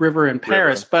river in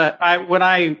Paris. But when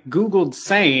I Googled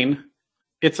Seine,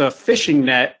 it's a fishing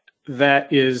net that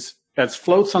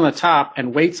floats on the top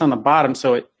and weights on the bottom,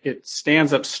 so it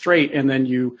stands up straight, and then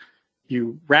you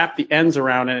wrap the ends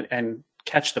around it and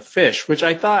catch the fish. Which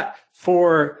I thought,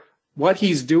 for what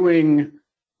he's doing,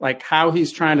 like how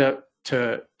he's trying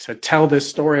to tell this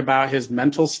story about his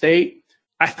mental state,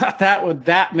 I thought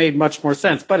that made much more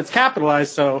sense, but it's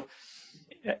capitalized, so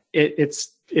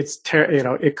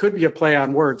it could be a play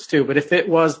on words too. But if it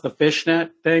was the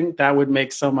fishnet thing, that would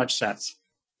make so much sense.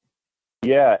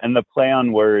 Yeah, and the play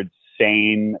on words,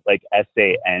 sane, like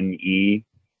SANE,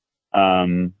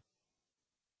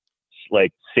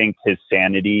 like sink his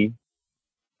sanity.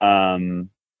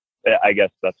 I guess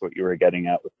that's what you were getting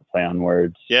at with the play on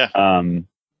words. Yeah.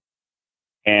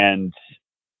 And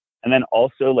then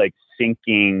also like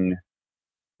sinking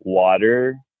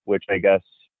water, which I guess,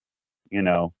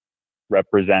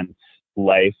 represents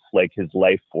life, like his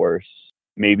life force.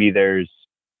 Maybe it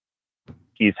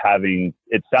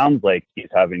sounds like he's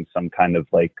having some kind of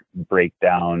like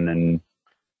breakdown and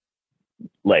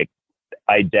like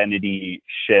identity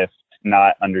shift,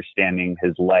 not understanding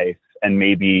his life, and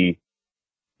maybe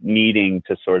needing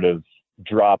to sort of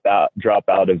drop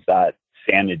out of that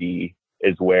sanity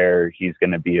is where he's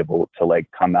going to be able to like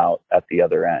come out at the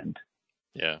other end.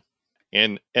 Yeah.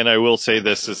 And I will say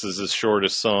this is his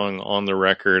shortest song on the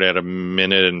record at 1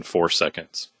 minute and 4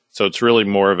 seconds. So it's really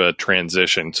more of a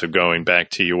transition to going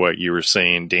back to what you were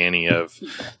saying, Danny, of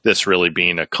this really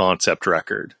being a concept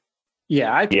record.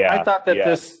 Yeah. I thought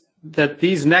that that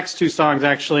these next 2 songs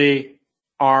actually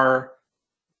are,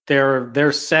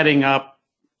 they're setting up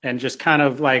and just kind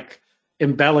of like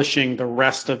embellishing the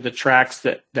rest of the tracks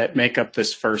that make up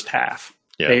this first half.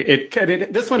 Yeah.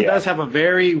 This one does have a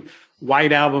very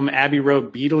White Album, Abbey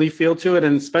Road Beatley feel to it,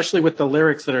 and especially with the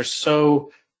lyrics that are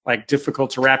so like difficult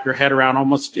to wrap your head around.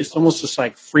 It's almost just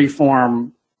like free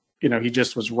form. He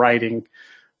just was writing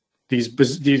these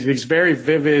very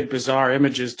vivid, bizarre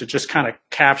images to just kind of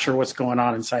capture what's going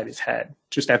on inside his head,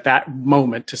 just at that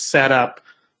moment, to set up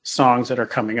songs that are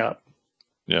coming up.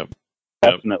 Yep.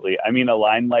 Definitely. I mean, a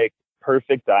line like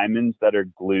 "perfect diamonds that are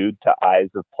glued to eyes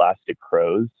of plastic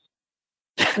crows."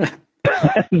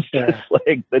 It's just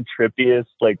like the trippiest,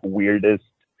 like weirdest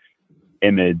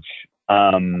image.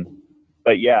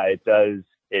 But yeah, it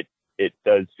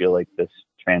does feel like this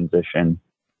transition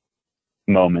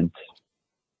moment.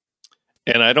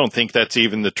 And I don't think that's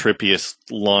even the trippiest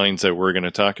lines that we're going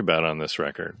to talk about on this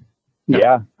record. No.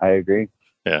 Yeah, I agree.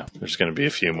 Yeah, there's going to be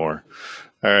a few more.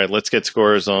 All right, let's get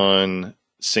scores on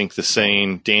Sink the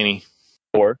Seine. Danny?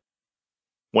 4.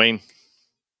 Wayne?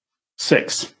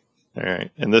 6. All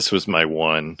right, and this was my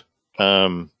 1.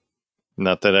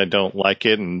 Not that I don't like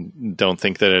it and don't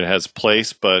think that it has a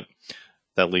place, but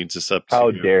that leads us up to...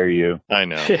 How dare you? I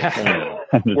know. Yeah.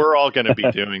 We're all going to be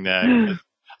doing that.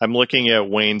 I'm looking at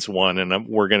Wayne's 1, and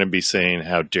we're going to be saying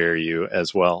 "How dare you"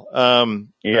 as well.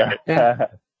 Yeah.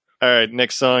 All right,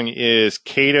 next song is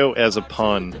 "Cato as a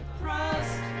Pun."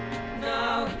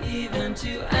 Now, even to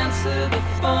answer the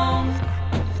phone,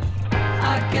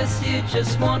 I guess you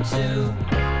just want to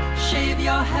shave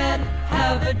your head,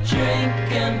 have a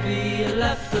drink, and be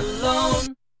left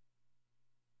alone.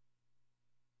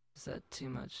 Is that too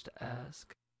much to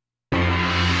ask?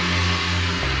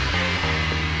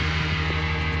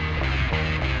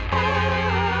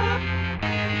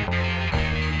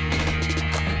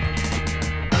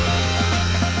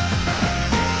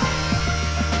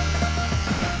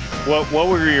 What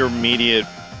were your immediate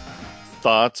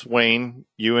thoughts, Wayne?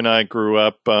 You and I grew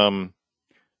up during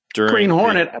Green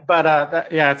Hornet, but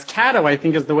it's Cato, I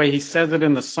think, is the way he says it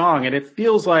in the song, and it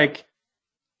feels like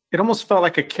it almost felt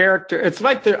like a character. It's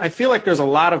like I feel like there's a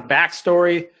lot of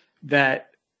backstory that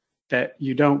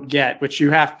you don't get, which you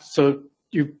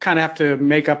kind of have to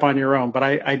make up on your own. But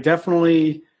I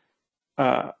definitely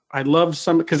I loved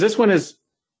some, because this one is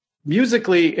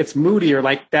musically, it's moodier.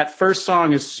 Like that first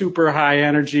song is super high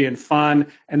energy and fun,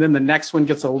 and then the next one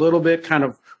gets a little bit kind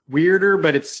of weirder,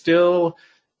 but it's still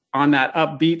on that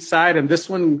upbeat side. And this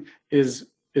one is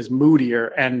moodier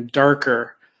and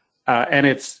darker, and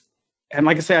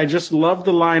like I say, I just love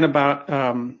the line about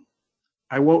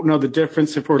I won't know the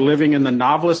difference if we're living in the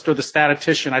novelist or the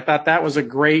statistician. I thought that was a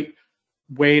great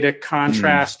way to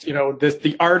contrast,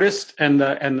 the artist and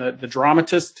the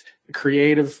dramatist, the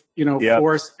creative,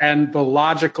 force, and the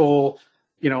logical,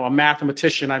 a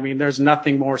mathematician. I mean, there's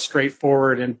nothing more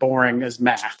straightforward and boring as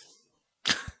math.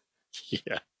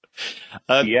 Yeah.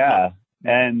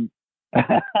 And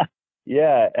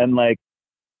yeah, and like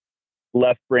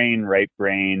left brain, right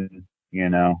brain,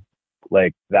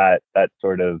 like that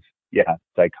sort of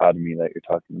dichotomy that you're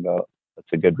talking about. That's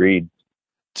a good read.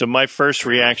 So my first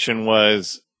reaction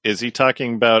was, is he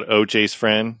talking about OJ's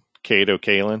friend, Kato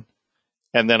Kaelin?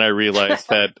 And then I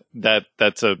realized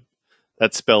that's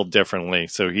spelled differently.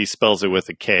 So he spells it with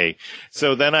a K.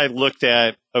 So then I looked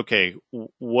at, okay,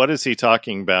 what is he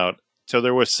talking about? So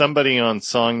there was somebody on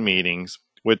song meetings,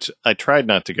 which I tried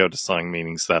not to go to song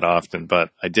meetings that often, but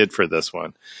I did for this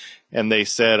one. And they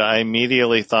said, I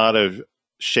immediately thought of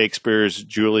Shakespeare's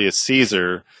Julius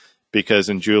Caesar, because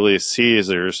in Julius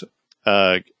Caesar's,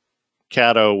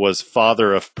 Cato was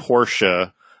father of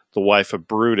Portia, the wife of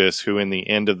Brutus, who in the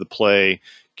end of the play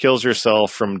kills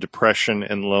herself from depression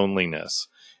and loneliness.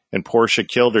 And Portia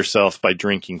killed herself by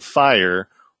drinking fire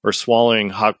or swallowing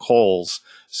hot coals.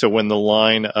 So when the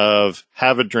line of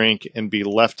have a drink and be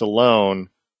left alone,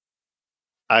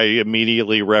 I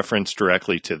immediately referenced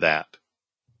directly to that.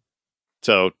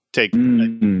 So take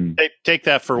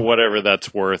that for whatever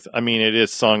that's worth. I mean, it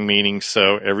is song meetings,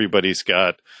 so everybody's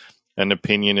got an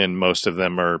opinion, and most of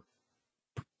them are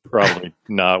probably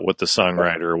not what the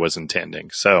songwriter was intending.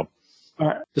 So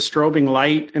the strobing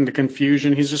light and the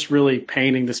confusion, he's just really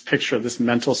painting this picture of this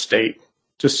mental state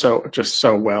just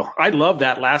so well. I love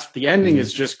that the ending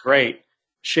is just great.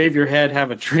 Shave your head,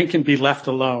 have a drink, and be left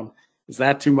alone. Is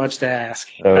that too much to ask?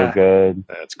 So good.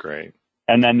 That's great.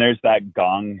 And then there's that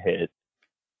gong hit.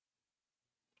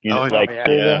 Shave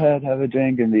your head, have a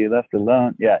drink, and be left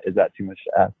alone. Yeah, is that too much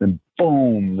to ask? And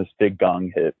boom, this big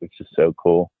gong hit, which is so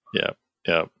cool. Yeah.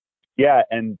 Yeah,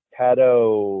 and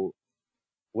Cato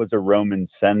was a Roman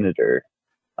senator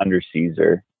under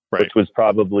Caesar, right, which was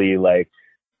probably like,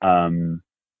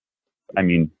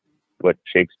 what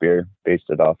Shakespeare based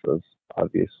it off of,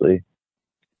 obviously.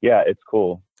 Yeah, it's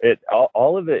cool.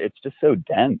 All of it, it's just so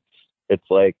dense. It's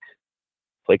like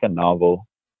a novel.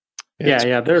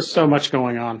 Yeah. There's so much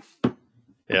going on.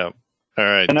 Yeah. All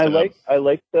right. And I like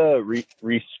the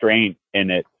restraint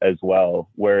in it as well,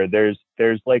 where there's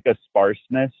like a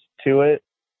sparseness to it.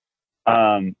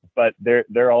 But there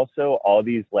are also all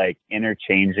these like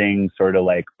interchanging sort of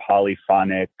like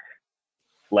polyphonic,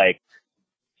 like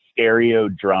stereo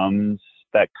drums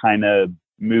that kind of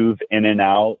move in and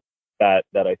out that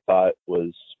I thought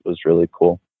was really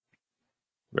cool.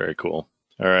 Very cool.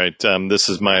 All right. This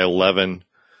is my 11.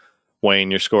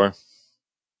 Wayne, your score?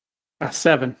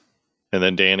 7. And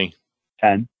then Danny?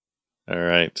 10. All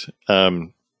right.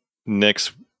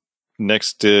 Next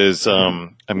is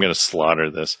I'm going to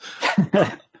slaughter this.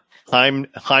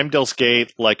 Heimdall's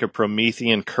Gate, like a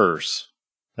Promethean curse.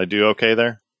 I do okay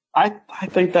there? I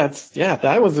think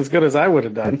that was as good as I would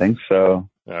have done. I think so.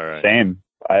 All right. Same.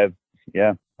 I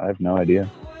have no idea.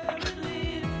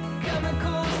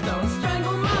 Chemicals don't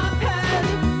strangle my pen.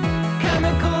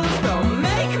 Chemicals don't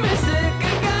make me sick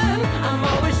again. I'm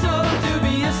always so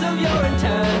dubious of your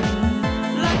intent.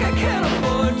 Like I can't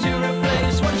afford to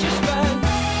replace what you spent.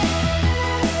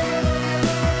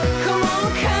 Come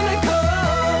on,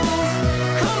 chemicals.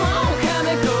 Come on,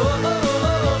 chemicals.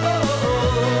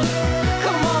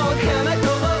 Come on,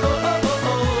 chemicals.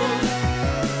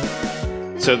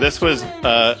 So this was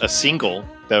a single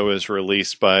that was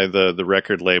released by the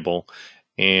record label,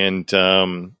 and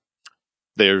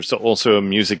there's also a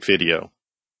music video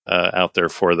out there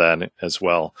for that as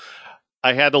well.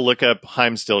 I had to look up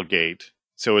Heimdall's Gate.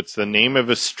 So it's the name of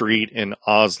a street in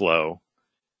Oslo,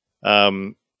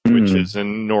 which is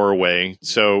in Norway.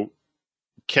 So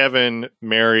Kevin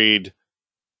married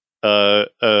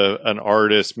an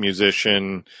artist,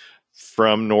 musician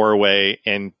from Norway.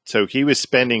 And so he was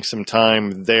spending some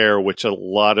time there, which a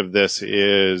lot of this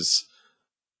is,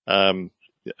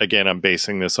 again, I'm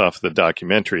basing this off the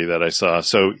documentary that I saw.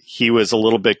 So he was a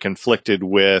little bit conflicted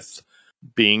with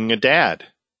being a dad.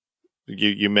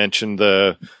 You mentioned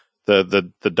the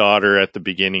daughter at the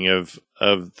beginning of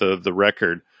the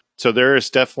record. So there is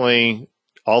definitely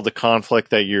all the conflict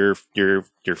that you're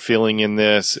feeling in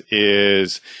this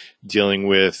is dealing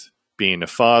with being a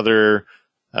father,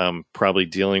 probably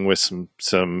dealing with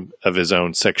some of his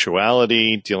own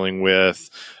sexuality, dealing with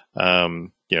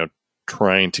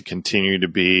trying to continue to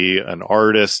be an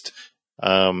artist.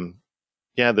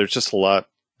 There's just a lot.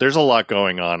 There's a lot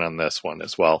going on this one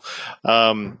as well.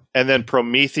 And then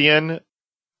Promethean,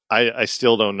 I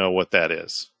still don't know what that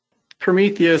is.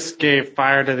 Prometheus gave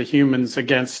fire to the humans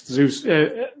against Zeus.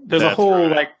 There's a whole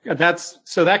right. That's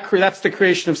the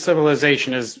creation of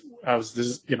civilization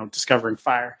discovering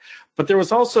fire. But there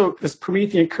was also this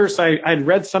Promethean curse. I'd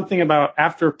read something about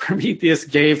after Prometheus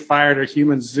gave fire to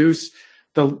humans, Zeus,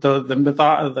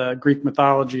 the Greek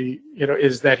mythology,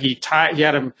 is that he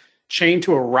had him chained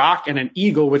to a rock, and an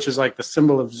eagle, which is like the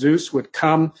symbol of Zeus, would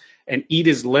come and eat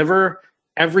his liver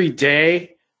every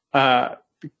day.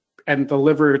 And the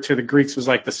liver to the Greeks was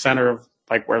like the center of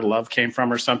like where love came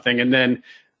from or something. And then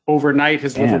overnight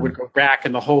his liver would go back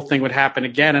and the whole thing would happen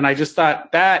again. And I just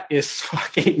thought that is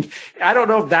fucking, I don't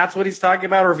know if that's what he's talking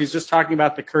about or if he's just talking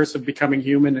about the curse of becoming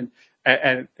human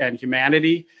and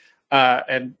humanity,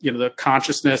 and, the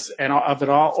consciousness and of it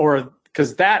all, or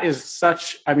because that is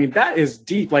that is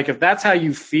deep. Like if that's how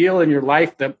you feel in your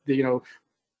life, that,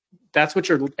 that's what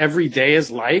your every day is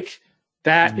like.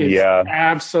 That is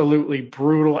absolutely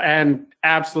brutal and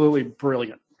absolutely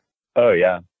brilliant. Oh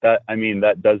yeah. For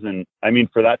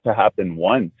that to happen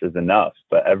once is enough,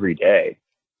 but every day.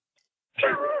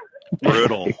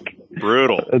 Brutal.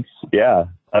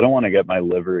 I don't want to get my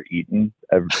liver eaten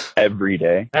every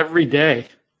day. Every day.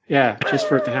 Yeah. Just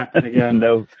for it to happen again.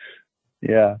 No.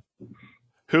 Yeah.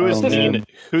 Who is Nina?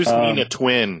 Who's Nina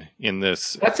Twin in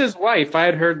this? That's his wife. I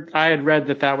had read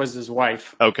that was his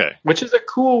wife. Okay, which is a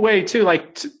cool way too,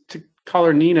 like to call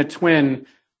her Nina Twin,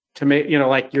 to make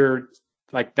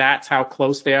that's how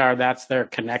close they are. That's their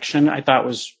connection. I thought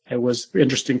it was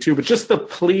interesting too. But just the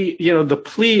plea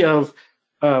of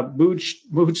mood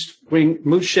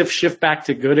shift back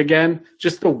to good again.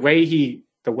 Just the way he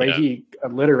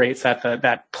alliterates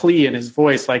that plea in his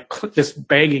voice, like just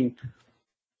begging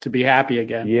to be happy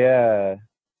again. Yeah.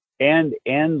 And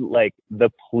like the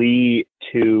plea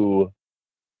to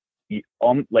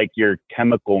like your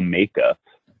chemical makeup.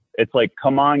 It's like,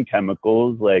 come on,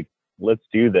 chemicals, like, let's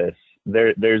do this.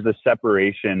 There's a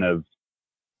separation of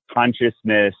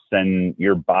consciousness and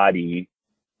your body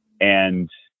and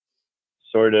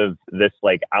sort of this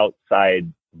like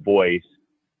outside voice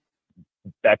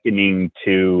beckoning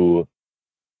to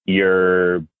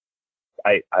your,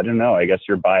 I don't know, I guess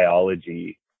your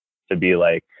biology to be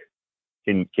like,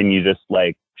 can you just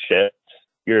like shift?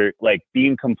 You're like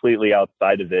being completely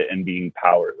outside of it and being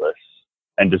powerless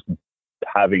and just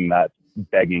having that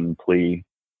begging plea.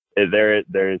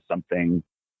 There is something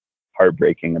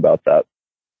heartbreaking about that.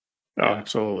 Oh,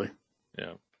 absolutely.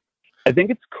 Yeah. I think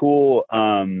it's cool.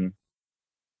 All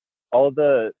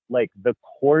the like the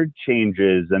chord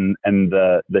changes and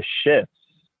the shifts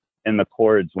in the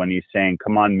chords when he's saying,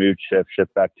 come on, mood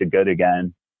shift back to good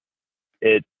again.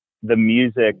 The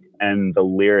music and the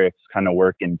lyrics kind of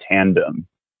work in tandem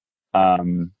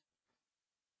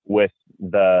with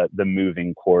the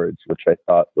moving chords, which I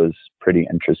thought was pretty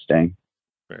interesting.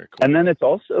 Very cool. And then it's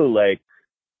also like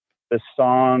the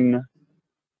song,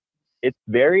 it's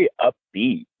very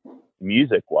upbeat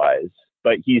music wise,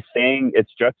 but he's saying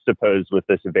it's juxtaposed with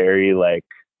this very like,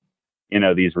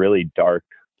 these really dark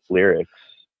lyrics.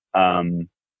 And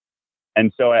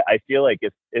so I feel like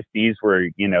if these were,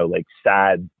 like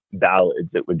sad ballads,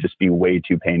 it would just be way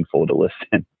too painful to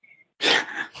listen.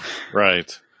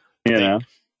 Right.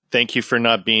 Thank you for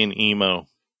not being emo.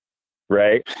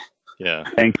 Right. Yeah.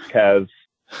 Thanks, Kev.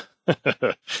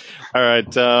 All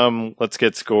right. Let's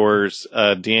get scores.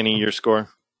 Danny, your score?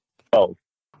 12.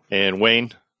 And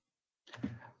Wayne?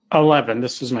 11.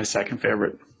 This is my second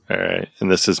favorite. All right.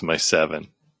 And this is my 7.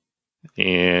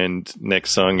 And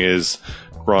next song is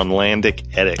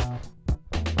Ronlandic Edit.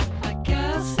 I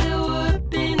guess it would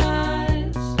be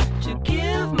nice to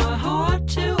give my heart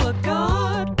to a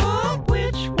god, but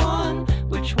which one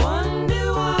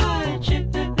do I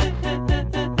choose?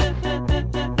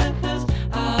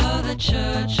 The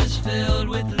church is filled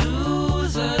with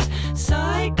losers,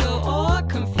 psycho or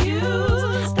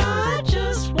confused. I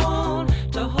just want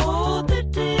to hold the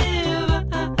div.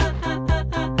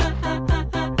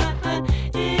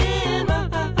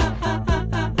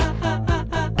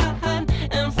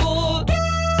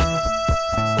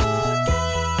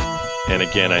 And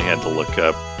again, I had to look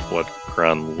up what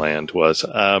Grønland was.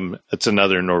 It's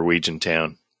another Norwegian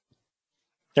town.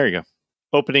 There you go.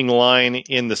 Opening line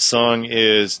in the song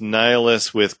is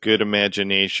nihilists with good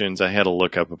imaginations. I had to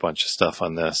look up a bunch of stuff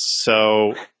on this.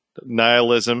 So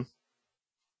nihilism,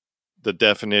 the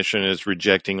definition is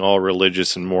rejecting all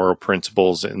religious and moral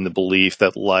principles in the belief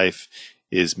that life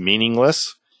is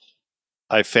meaningless.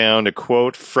 I found a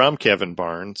quote from Kevin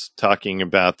Barnes talking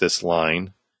about this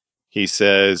line. He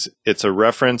says, it's a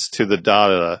reference to the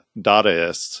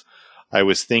Dadaists. I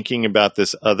was thinking about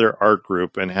this other art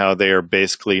group and how they are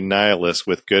basically nihilists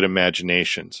with good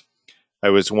imaginations. I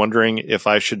was wondering if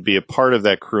I should be a part of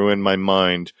that crew in my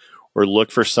mind or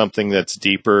look for something that's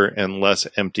deeper and less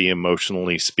empty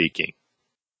emotionally speaking.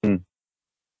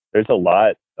 There's a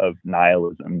lot of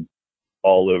nihilism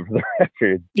all over the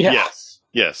record. Yeah.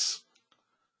 Yes.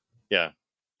 Yeah.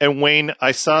 And Wayne,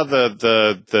 I saw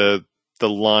the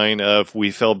line of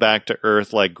we fell back to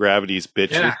earth like gravity's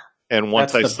bitches. Yeah. And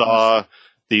once I saw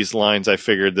these lines, I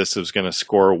figured this was going to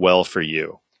score well for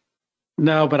you.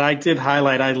 No, but I did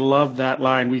highlight. I love that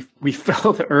line. We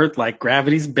fell to earth like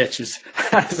gravity's bitches.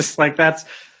 It's just like that's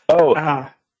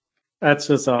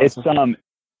just awesome.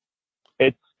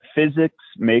 It's physics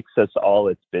makes us all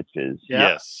its bitches.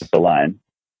 Yeah. Yes, the line.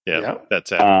 Yeah,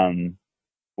 that's it.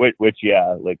 Which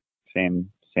like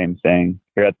same thing.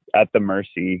 We're at the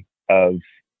mercy of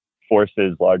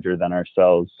forces larger than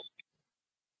ourselves.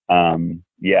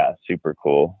 Super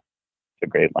cool. It's a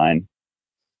great line.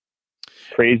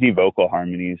 Crazy vocal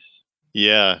harmonies.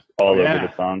 Yeah. All over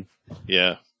the song.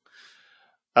 Yeah.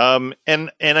 And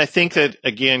I think that,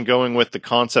 again, going with the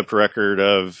concept record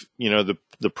of, the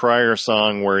prior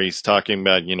song where he's talking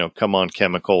about, come on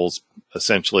chemicals,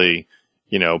 essentially,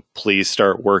 please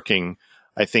start working.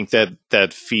 I think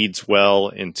that feeds well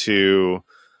into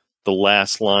the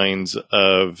last lines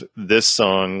of this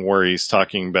song where he's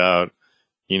talking about,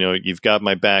 you've got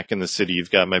my back in the city. You've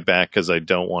got my back because I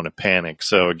don't want to panic.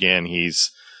 So again, I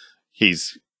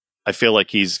feel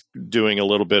like he's doing a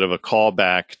little bit of a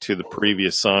callback to the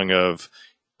previous song of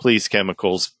please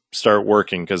chemicals start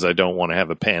working because I don't want to have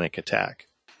a panic attack.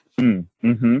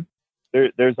 Mm-hmm.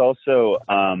 There's also,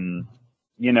 other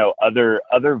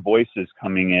voices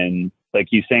coming in, like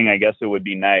he's saying, I guess it would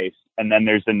be nice. And then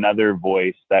there's another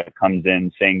voice that comes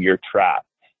in saying you're trapped.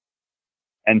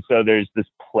 And so there's this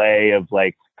play of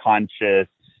like conscious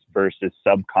versus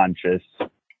subconscious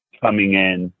coming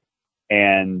in.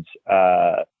 And,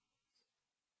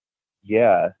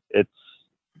 it's,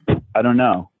 I don't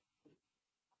know.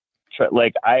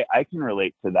 Like I can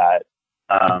relate to that,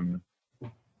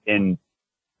 in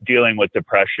dealing with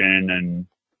depression and,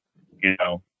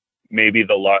 maybe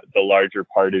the larger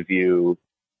part of you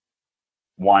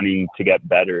wanting to get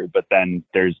better, but then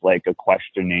there's like a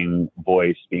questioning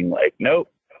voice being like,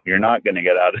 nope, you're not going to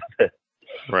get out of this.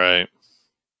 Right.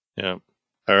 Yeah.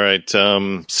 All right.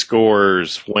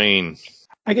 Scores, Wayne.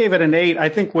 I gave it an 8. I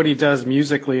think what he does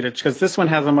musically, because this one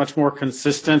has a much more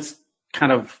consistent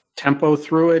kind of tempo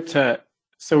through it.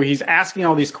 So he's asking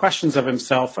all these questions of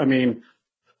himself. I mean,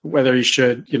 whether he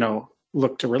should,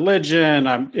 look to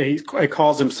religion. He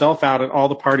calls himself out at all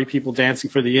the party people dancing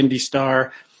for the indie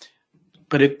star.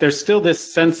 But there's still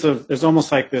this sense of, there's almost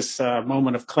like this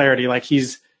moment of clarity. Like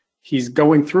he's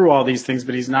going through all these things,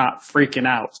 but he's not freaking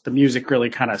out. The music really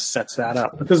kind of sets that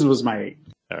up. But this was my 8.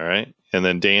 All right. And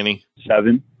then Danny?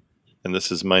 7. And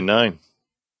this is my 9.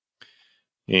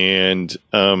 And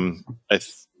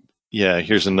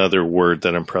here's another word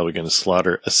that I'm probably going to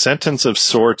slaughter. A sentence of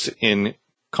sorts in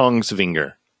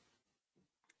Kongsvinger.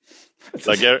 Did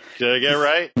I get it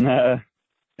right? Yeah,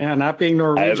 not being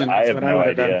Norwegian. I have no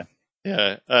idea.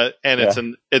 Yeah,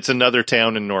 and it's another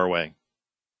town in Norway.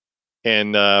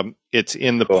 And it's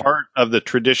in the part of the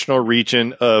traditional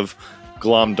region of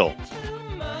Glåmdal.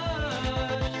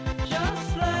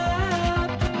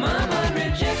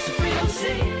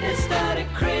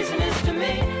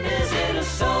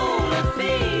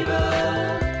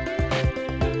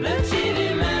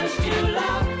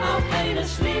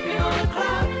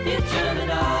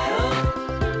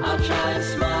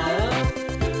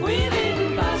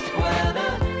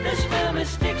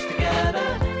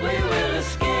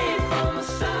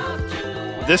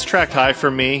 This tracked high for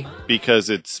me because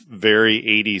it's very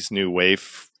 80s new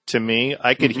wave to me.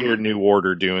 I could hear New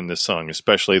Order doing this song,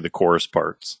 especially the chorus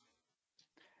parts.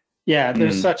 Yeah,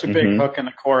 there's such a big hook in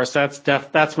the chorus.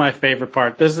 That's my favorite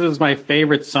part. This is my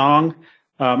favorite song,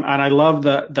 and I love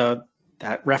that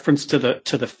reference to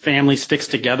the family sticks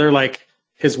together. Like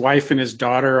his wife and his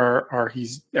daughter are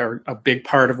a big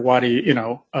part of what he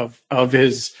of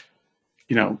his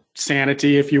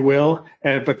sanity, if you will.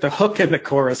 But the hook in the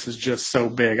chorus is just so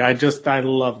big. I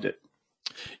loved it.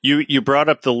 You brought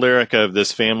up the lyric of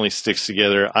 "This family sticks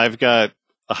together." I've got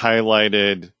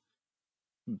highlighted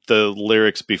the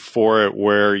lyrics before it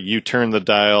where "You turn the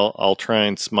dial, I'll try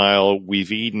and smile.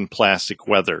 We've eaten plastic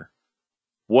weather."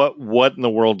 What in the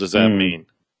world does that mean?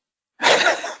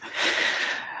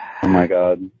 Oh my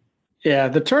God. Yeah,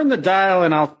 the turn the dial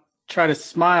and I'll try to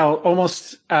smile.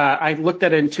 Almost, I looked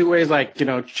at it in two ways, like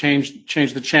change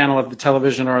the channel of the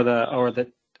television or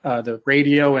the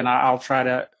radio, and I'll try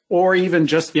to, or even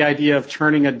just the idea of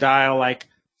turning a dial like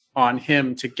on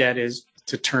him to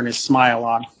turn his smile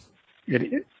on.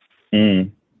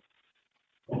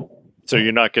 So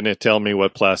you're not going to tell me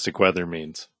what plastic weather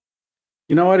means?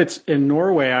 You know what? It's in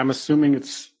Norway. I'm assuming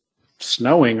it's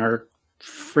snowing or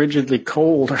frigidly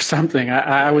cold or something.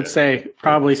 I would say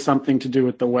probably something to do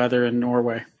with the weather in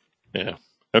Norway. Yeah.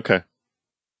 Okay.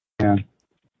 Yeah.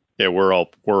 Yeah, we're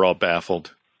all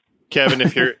baffled. Kevin,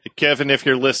 if you're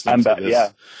listening to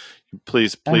this,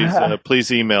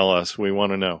 please email us. We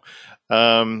want to know.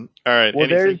 All right. Well,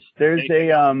 there's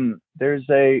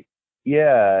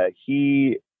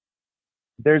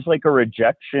like a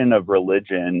rejection of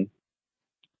religion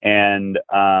and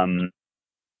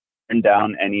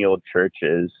down any old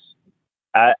churches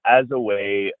as a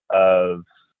way of,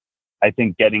 I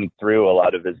think, getting through a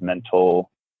lot of his mental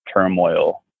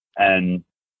turmoil. And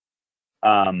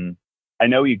I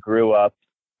know he grew up,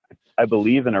 I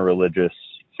believe, in a religious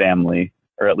family,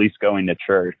 or at least going to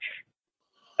church.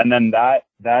 And then that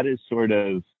is sort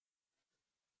of,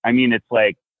 I mean, it's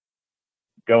like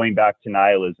going back to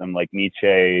nihilism, like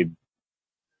Nietzsche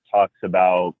talks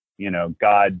about,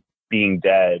 God being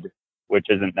dead, which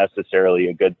isn't necessarily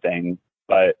a good thing,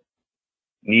 but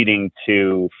needing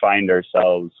to find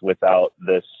ourselves without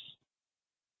this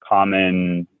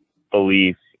common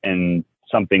belief in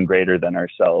something greater than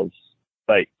ourselves.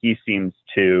 But he seems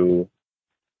to,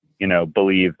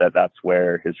 believe that that's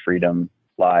where his freedom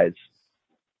lies.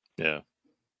 Yeah.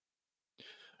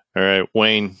 All right,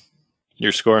 Wayne,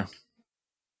 your score?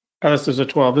 This is a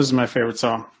 12. This is my favorite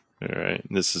song. All right.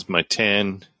 This is my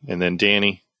 10. And then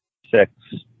Danny? 6.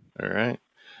 All right.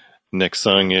 Next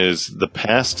song is "The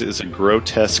Past is a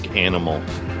Grotesque Animal."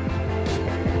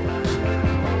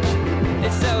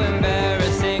 It's so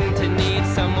embarrassing to need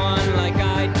someone like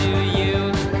I do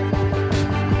you.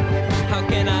 How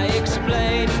can I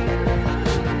explain?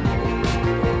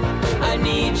 I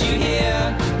need you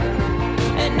here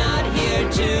and not here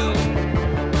too.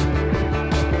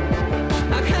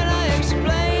 How can I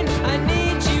explain? I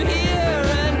need you here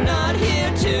and not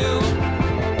here too.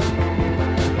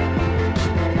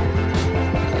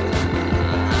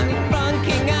 I'm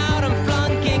flunking out, I'm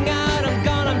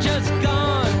gone, I'm just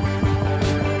gone.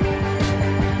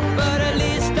 But at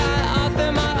least I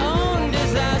author my own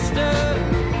disaster.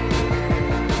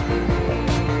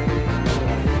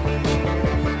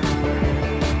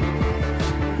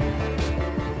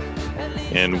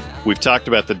 And we've talked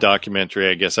about the documentary.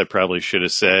 I guess I probably should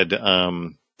have said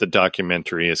the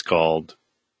documentary is called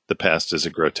 "The Past is a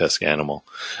Grotesque Animal."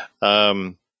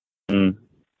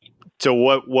 So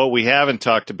what we haven't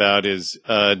talked about is,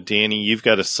 Danny, you've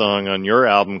got a song on your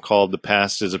album called "The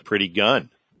Past is a Pretty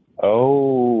Gun."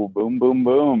 Oh, boom, boom,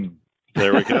 boom.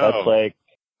 There we go. That's like,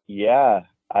 yeah,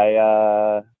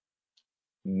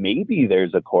 maybe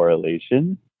there's a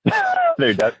correlation.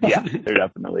 There definitely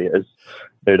is.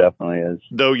 There definitely is.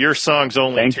 Though your song's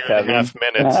only Thanks, 2.5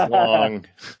 minutes long.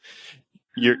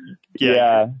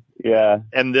 Yeah.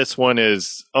 And this one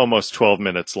is almost 12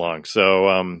 minutes long.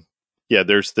 So,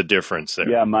 there's the difference there.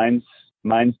 Yeah, mine's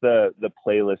the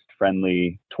playlist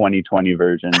friendly 2020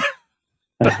 version.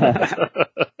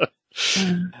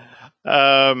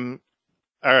 All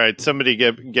right, somebody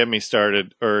get me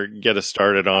started, or get us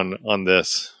started on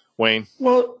this, Wayne.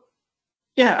 Well,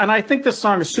 yeah, and I think this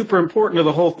song is super important to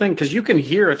the whole thing because you can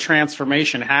hear a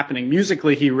transformation happening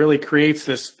musically. He really creates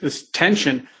this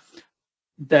tension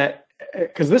that,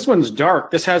 because this one's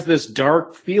dark. This has this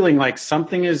dark feeling like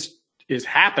something is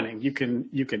happening. You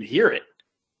can hear it.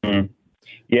 Mm.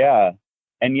 Yeah,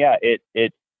 and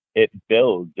it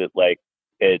builds.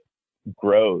 It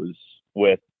grows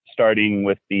with starting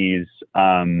with these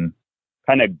kind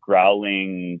of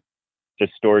growling,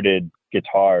 distorted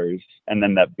guitars, and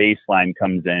then that bass line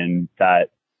comes in that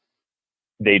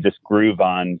they just groove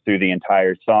on through the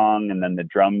entire song, and then the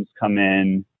drums come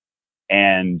in,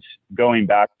 and going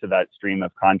back to that stream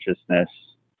of consciousness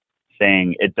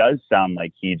thing, it does sound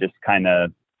like he's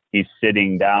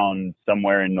sitting down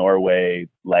somewhere in Norway,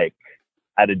 like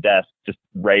at a desk, just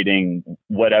writing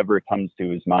whatever comes to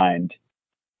his mind.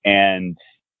 And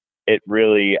it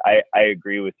really, I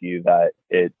agree with you that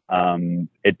it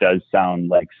does sound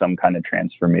like some kind of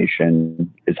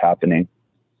transformation is happening.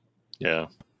 Yeah.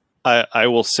 I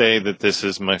will say that this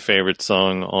is my favorite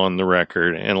song on the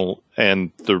record,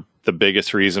 and the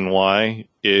biggest reason why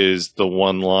is the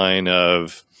one line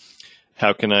of,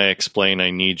 how can I explain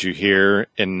I need you here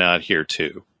and not here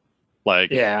too? Like,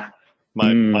 Yeah.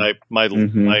 my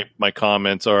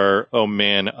comments are, oh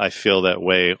man, I feel that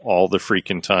way all the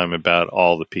freaking time about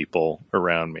all the people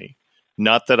around me.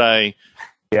 Not that I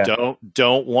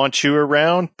don't want you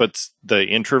around, but the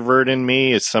introvert in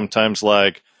me is sometimes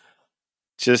like,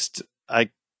 just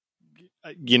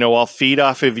I'll feed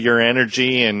off of your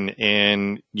energy, and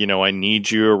I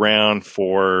need you around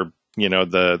for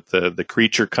the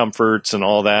creature comforts and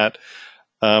all that.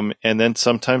 And then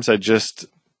sometimes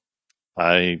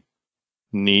I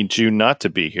need you not to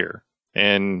be here,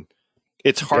 and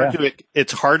it's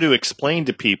hard to explain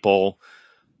to people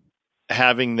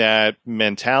having that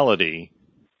mentality.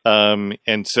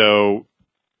 And so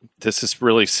this is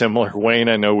really similar, Wayne.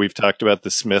 I know we've talked about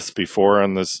the Smiths before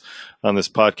on this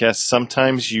podcast.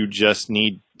 Sometimes you just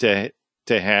need to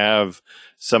have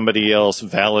somebody else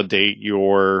validate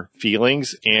your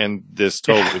feelings, and this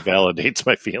totally validates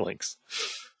my feelings.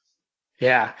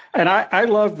 Yeah. And I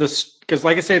love this because,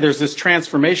 like I say, there's this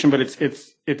transformation, but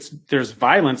there's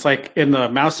violence. Like in the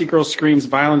Mousy Girl Screams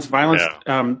Violence.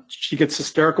 Yeah. She gets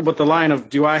hysterical with the line of,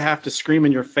 do I have to scream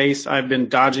in your face? I've been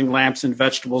dodging lamps and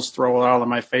vegetables, throw it all in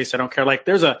my face. I don't care. Like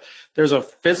there's a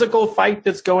physical fight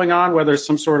that's going on where there's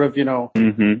some sort of,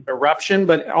 eruption,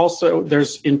 but also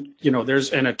there's an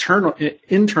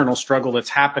internal struggle that's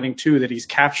happening too, that he's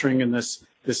capturing in this.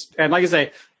 And like I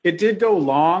say, it did go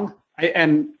long.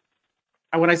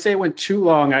 When I say it went too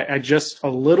long, I just a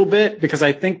little bit, because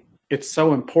I think it's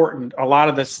so important. A lot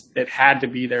of this, it had to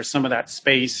be there. Some of that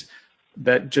space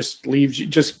that just leaves you,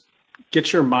 just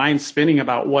gets your mind spinning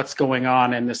about what's going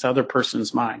on in this other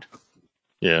person's mind.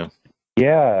 Yeah.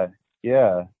 Yeah.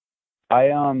 Yeah. I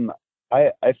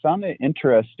found it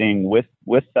interesting with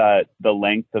that, the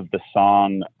length of the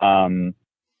song.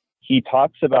 He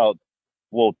talks about,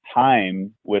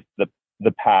 time with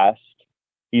the past.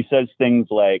 He says things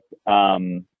like,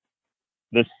 the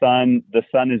sun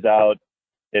is out.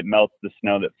 It melts the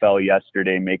snow that fell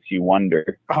yesterday, makes you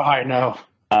wonder. Oh, I know.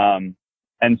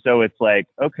 And so it's like,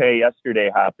 okay, yesterday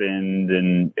happened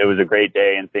and it was a great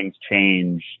day and things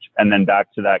changed. And then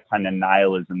back to that kind of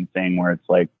nihilism thing where it's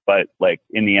like, but like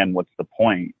in the end, what's the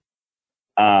point?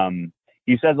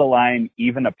 He says a line,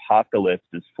 even apocalypse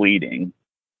is fleeting,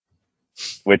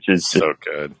 which is so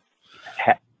good.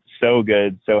 So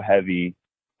good, so heavy.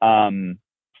 And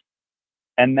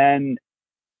then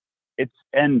it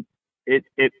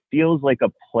feels like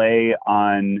a play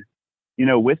on,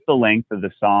 with the length of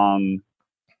the song,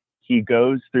 he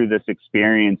goes through this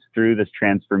experience, through this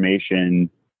transformation,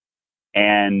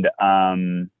 and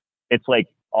it's like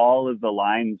all of the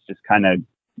lines just kind of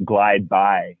glide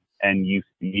by, and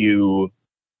they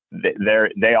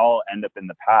all end up in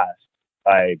the past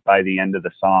by the end of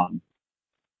the song.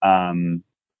 And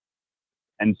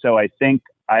so I think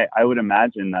I would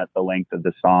imagine that the length of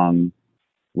the song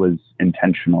was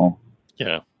intentional.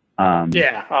 Yeah.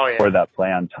 Yeah. Oh, yeah. For that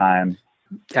play on time.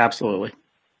 Absolutely.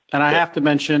 And I have to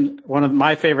mention, one of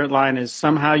my favorite line is,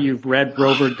 somehow you've Red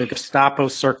Rovered the Gestapo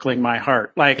circling my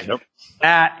heart. Like,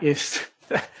 that's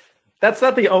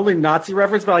not the only Nazi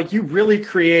reference, but like, you really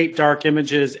create dark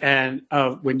images, and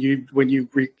when you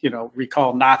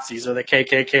recall Nazis or the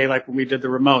KKK, like when we did the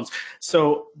Ramones.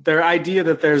 So their idea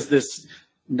that there's this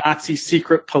Nazi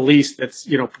secret police that's,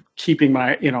 keeping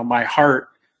my heart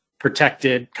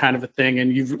protected, kind of a thing.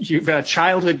 And you've a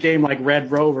childhood game like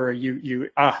Red Rover.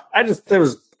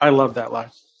 I love that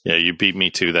line. Yeah, you beat me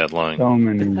to that line.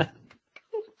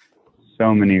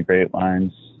 So many great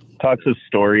lines. Talks of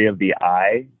Story of the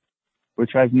Eye,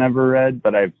 which I've never read,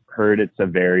 but I've heard it's a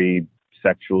very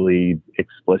sexually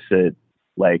explicit,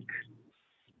 like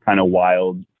kind of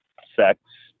wild sex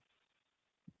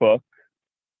book.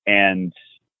 And,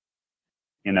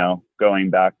 going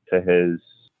back to his,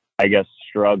 I guess,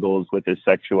 struggles with his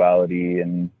sexuality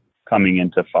and coming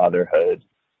into fatherhood.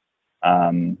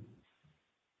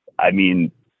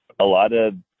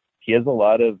 He has a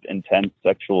lot of intense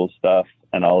sexual stuff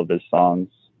in all of his songs.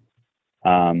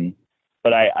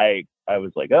 But I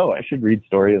was like, oh, I should read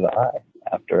Story of the Eye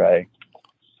after I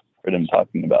heard him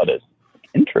talking about it.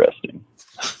 Interesting.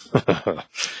 All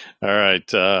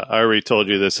right. I already told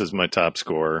you this is my top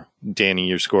score. Danny,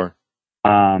 your score?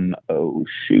 Oh,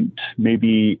 shoot.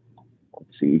 Maybe,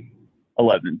 let's see,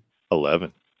 11.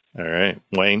 11. All right.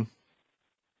 Wayne?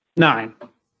 9.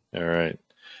 All right.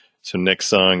 So next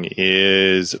song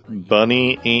is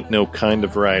Bunny Ain't No Kind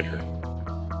of Rider.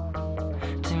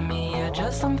 To me, you're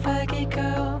just some faggy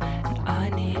girl, and I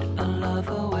need a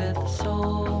lover with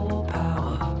soul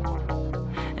power.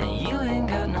 And you ain't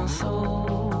got no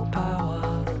soul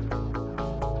power.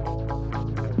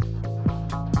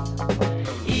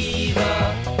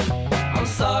 Eva, I'm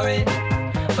sorry,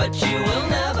 but you will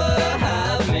never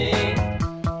have me.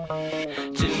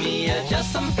 To me, you're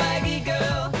just some faggy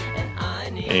girl, and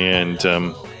I need. And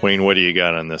Wayne, what do you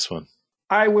got on this one?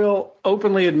 I will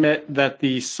openly admit that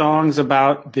the songs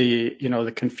about the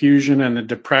confusion and the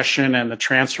depression and the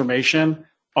transformation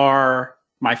are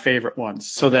my favorite ones.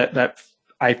 So that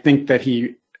I think that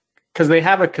because they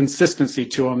have a consistency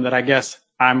to them that I guess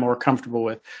I'm more comfortable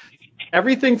with.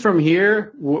 Everything from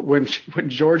here, when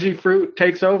Georgie Fruit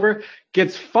takes over,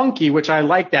 gets funky, which I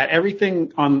like that.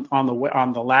 Everything on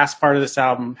the last part of this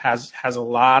album has a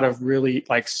lot of really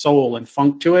like soul and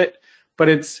funk to it, but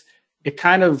it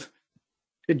kind of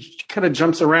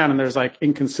jumps around and there's like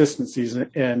inconsistencies,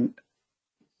 and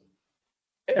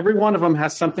every one of them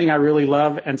has something I really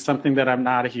love and something that I'm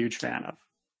not a huge fan of.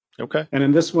 Okay. And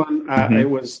in this one, it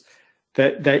was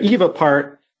the Eva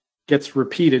part gets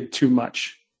repeated too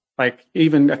much, like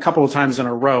even a couple of times in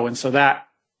a row. And so that,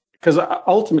 because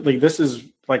ultimately this is,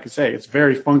 like I say, it's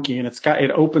very funky, and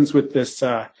it opens with this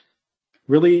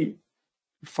really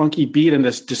funky beat and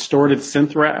this distorted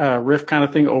synth riff kind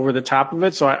of thing over the top of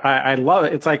it. So I love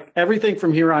it. It's like everything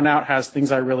from here on out has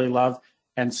things I really love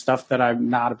and stuff that I'm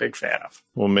not a big fan of.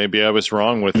 Well, maybe I was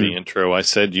wrong with the intro. I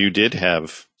said you did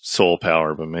have soul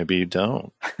power, but maybe you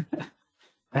don't.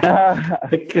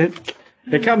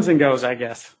 It comes and goes, I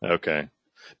guess. Okay.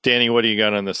 Danny, what do you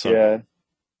got on this song?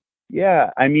 Yeah.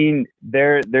 I mean,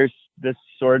 there's this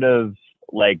sort of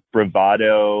like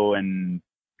bravado and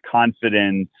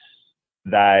confidence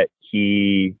that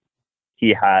he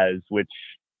has, which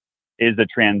is a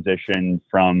transition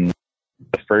from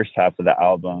the first half of the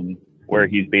album, where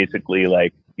he's basically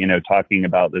like, talking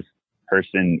about this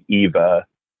person, Eva,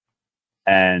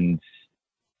 and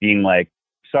being like,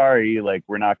 sorry, like,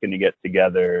 we're not going to get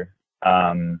together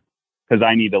because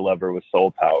I need a lover with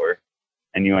soul power,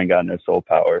 and you ain't got no soul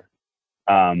power.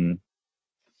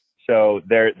 So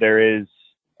there is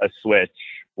a switch,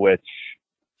 which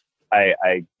I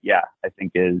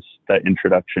think is the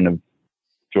introduction of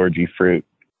Georgie Fruit.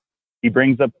 He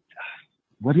brings up,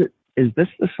 is this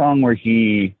the song where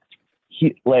he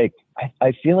like,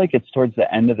 I feel like it's towards the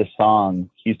end of the song.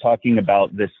 He's talking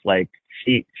about this, like,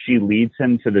 she leads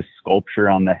him to this sculpture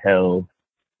on the hill.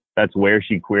 That's where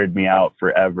she queered me out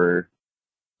forever.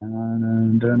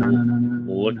 Looking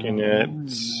at.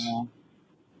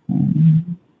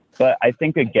 But I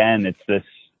think, again, it's this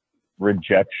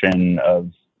rejection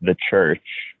of the church.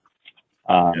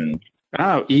 Eve,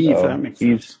 so that makes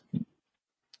sense.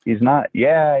 He's not.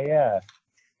 Yeah.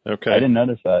 Okay. I didn't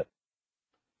notice that.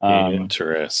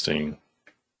 Interesting.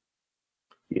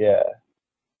 Yeah.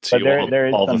 See, but there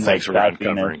is all the some, things like, we're sassiness.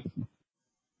 uncovering.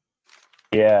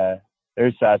 Yeah.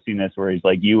 There's sassiness where he's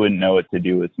like, you wouldn't know what to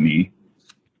do with me.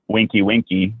 Winky,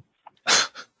 winky.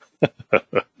 All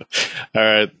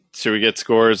right. Should we get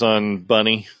scores on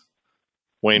Bunny?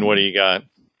 Wayne, what do you got?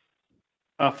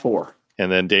 4.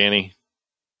 And then Danny?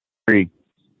 3.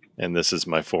 And this is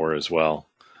my 4 as well.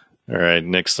 All right.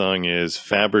 Next song is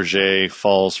Fabergé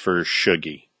Falls for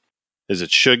Shuggy. Is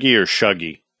it Shuggy or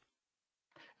Shuggy?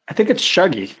 I think it's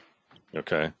Shuggy.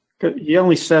 Okay. He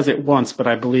only says it once, but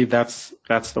I believe that's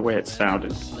the way it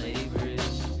sounded.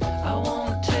 I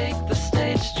won't take the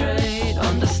stage straight,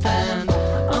 understand,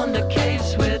 under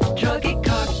caves with druggy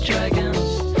cock dragons.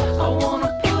 I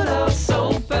wanna put out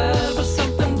so bad, but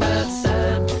something bad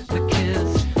said, the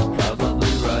kid's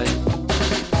probably right.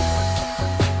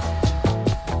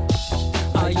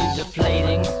 Are you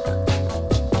deflating?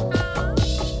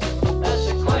 That's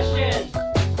the question.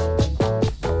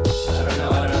 I don't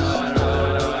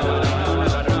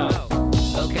know.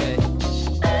 Okay.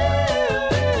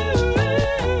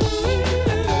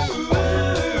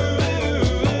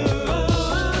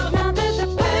 Now that the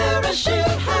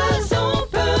parachute has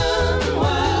opened,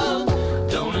 well,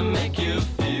 don't it make you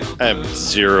feel I have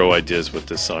zero ideas what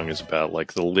this song is about.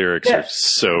 Like, the lyrics are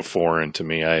so foreign to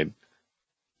me.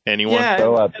 Anyone? Yeah,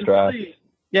 So and abstract. really,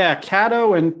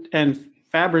 Cato and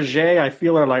Fabergé, I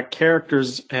feel, are like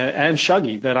characters, and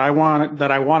Shuggy that I want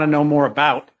to know more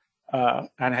about.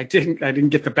 And I didn't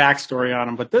get the backstory on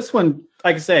them, but this one,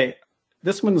 like I say,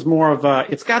 this one's more of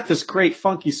it's got this great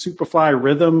funky Superfly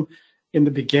rhythm in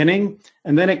the beginning,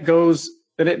 and then it goes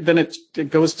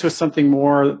to something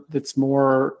more that's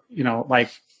more,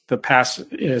 like the past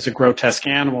is a grotesque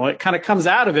animal. It kind of comes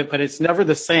out of it, but it's never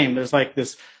the same. There's like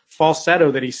this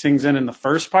falsetto that he sings in the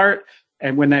first part,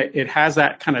 and when it has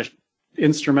that kind of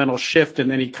instrumental shift,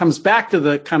 and then he comes back to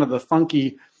the kind of the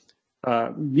funky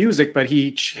music, but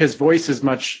his voice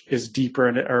is deeper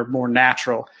or more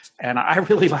natural. And I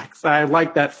really like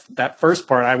that first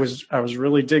part. I was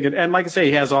really digging. And like I say,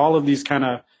 he has all of these kind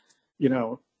of,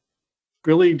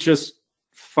 really just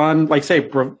fun, like say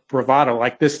bravado.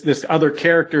 Like this other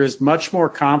character is much more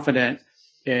confident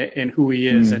in who he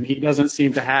is, and he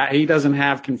doesn't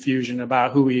have confusion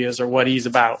about who he is or what he's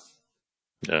about.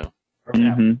 Yeah.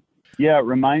 Mm-hmm. Yeah, it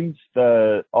reminds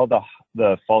all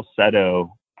the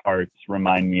falsetto parts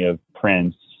remind me of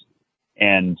Prince,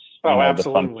 and the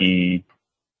funky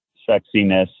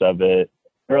sexiness of it.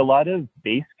 There are a lot of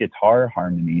bass guitar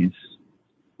harmonies,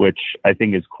 which I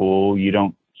think is cool. You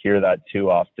don't hear that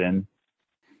too often.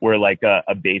 Where like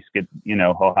a bass,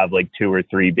 he'll have like 2 or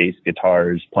 3 bass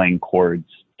guitars playing chords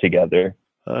together.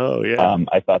 Oh yeah.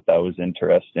 I thought that was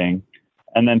interesting.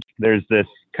 And then there's this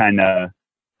kind of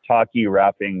talky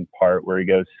rapping part where he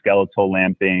goes skeletal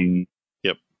lamping,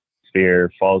 yep,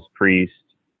 sphere, false priest,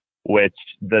 which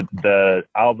the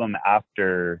album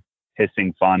after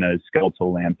Hissing Fauna is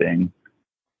skeletal lamping.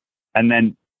 And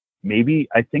then maybe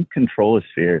I think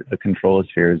Controlosphere. The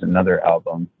Controlosphere is another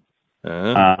album.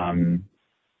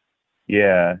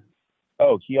 Yeah.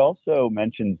 Oh, he also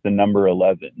mentions the number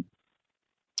 11.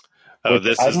 Oh,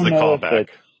 this is the callback.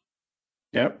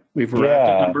 Yep, we've arrived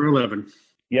at number 11.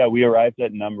 Yeah, we arrived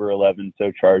at number 11,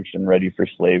 so charged and ready for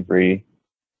slavery.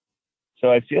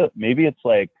 So I feel maybe it's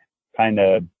like kind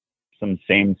of some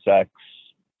same-sex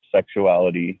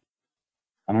sexuality.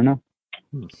 I don't know.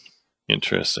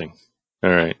 Interesting. All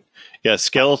right. Yeah,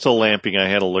 skeletal lamping, I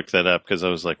had to look that up because I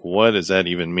was like, what does that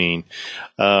even mean?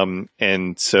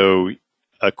 And so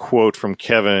a quote from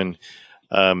Kevin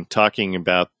talking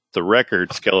about the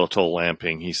record Skeletal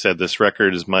Lamping. He said, "This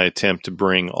record is my attempt to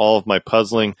bring all of my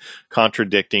puzzling,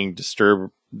 contradicting,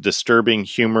 disturbing,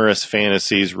 humorous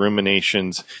fantasies,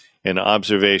 ruminations, and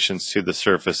observations to the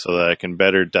surface so that I can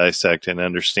better dissect and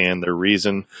understand their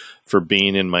reason for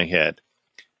being in my head.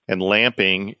 And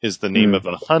lamping is the name of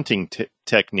a hunting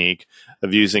technique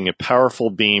of using a powerful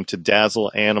beam to dazzle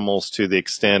animals to the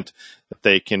extent that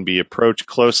they can be approached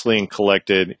closely and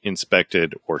collected,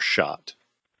 inspected, or shot."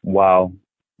 Wow.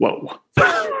 Whoa.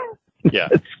 Yeah.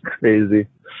 That's crazy.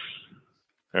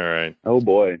 All right. Oh,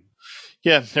 boy.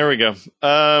 Yeah, there we go.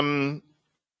 All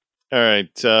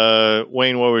right.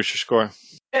 Wayne, what was your score?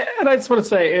 And I just want to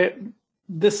say,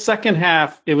 this second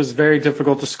half, it was very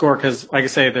difficult to score because, like I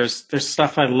say, there's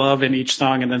stuff I love in each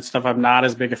song and then stuff I'm not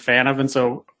as big a fan of. And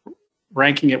so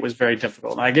ranking it was very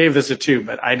difficult. I gave this a 2,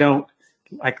 but I don't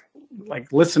like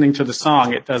listening to the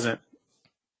song. It doesn't.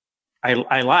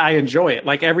 I enjoy it.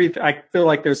 I feel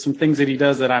like there's some things that he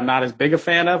does that I'm not as big a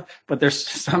fan of, but there's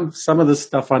some of the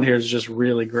stuff on here is just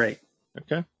really great.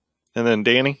 Okay. And then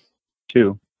Danny?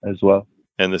 2 as well.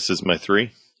 And this is my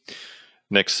 3.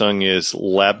 Next song is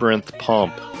Labyrinth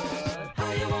Pump.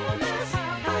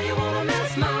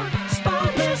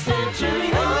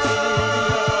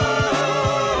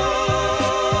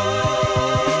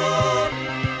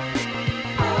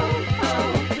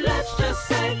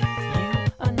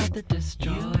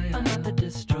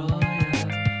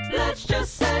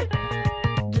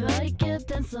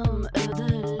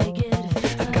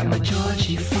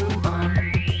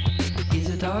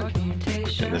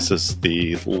 This is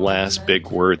the last big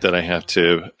word that I have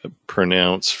to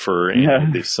pronounce for any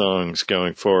of these songs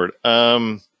going forward.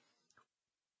 I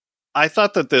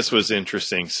thought that this was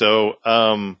interesting. So,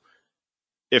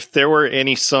 if there were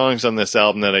any songs on this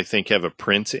album that I think have a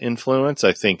Prince influence,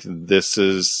 I think this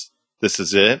is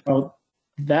it. Oh,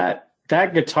 that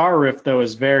guitar riff though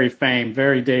is very famed,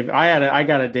 very David. I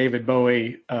got a David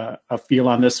Bowie a feel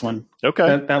on this one.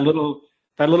 Okay, that little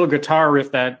guitar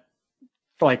riff that.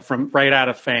 Like from right out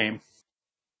of Fame.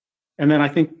 And then I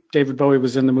think David Bowie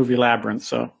was in the movie Labyrinth,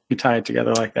 so you tie it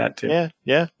together like that too.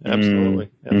 Yeah,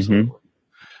 absolutely.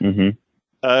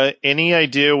 Any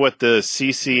idea what the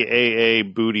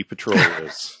CCAA Booty Patrol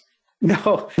is?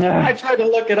 No, I tried to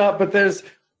look it up, but there's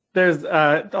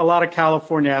a lot of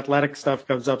California athletic stuff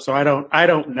comes up, so I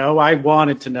don't know. I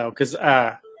wanted to know because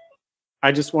I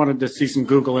just wanted to see some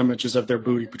Google images of their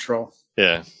Booty Patrol.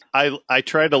 Yeah, I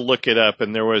tried to look it up,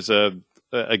 and there was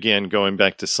again, going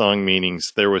back to song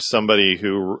meanings, there was somebody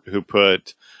who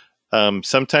put,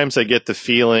 sometimes I get the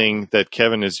feeling that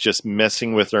Kevin is just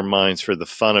messing with our minds for the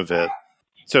fun of it.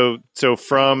 So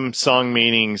from song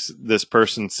meanings, this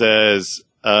person says,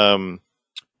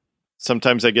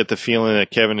 sometimes I get the feeling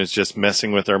that Kevin is just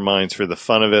messing with our minds for the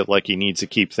fun of it, like he needs to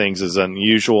keep things as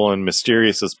unusual and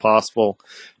mysterious as possible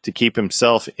to keep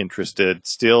himself interested.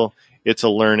 Still, It's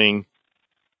alluring.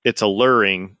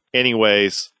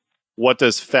 Anyways, what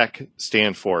does FEC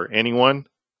stand for? Anyone?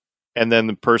 And then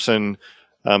the person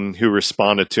who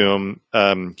responded to him,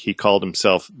 he called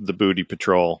himself the Booty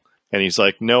Patrol. And he's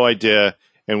like, no idea.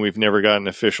 And we've never got an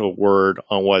official word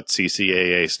on what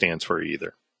CCAA stands for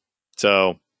either.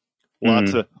 So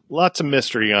lots of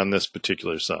mystery on this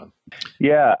particular song.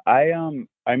 Yeah, I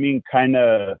mean, kind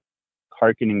of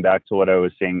harkening back to what I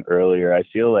was saying earlier, I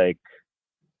feel like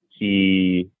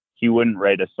he wouldn't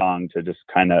write a song to just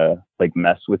kind of like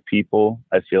mess with people.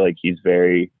 I feel like he's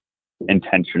very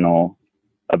intentional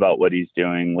about what he's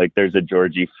doing. Like there's a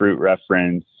Georgie Fruit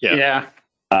reference. Yeah.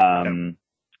 I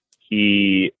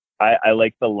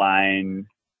like the line,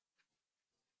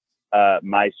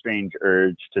 my strange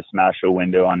urge to smash a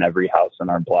window on every house on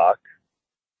our block,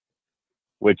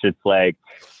 which it's like,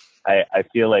 I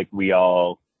feel like we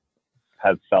all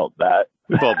have felt that.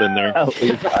 We've all been there. At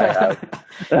least I have.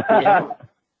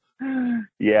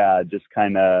 Yeah, just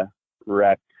kind of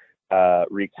wreak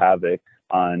havoc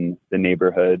on the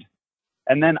neighborhood.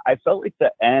 And then I felt like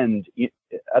at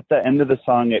the end of the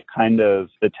song,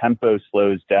 the tempo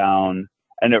slows down,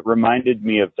 and it reminded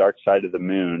me of Dark Side of the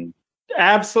Moon.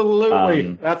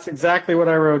 Absolutely. That's exactly what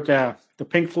I wrote down. The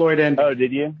Pink Floyd ending. Oh,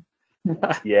 did you?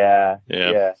 Yeah.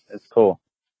 It's cool.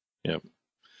 Yep.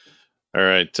 All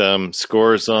right.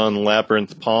 Scores on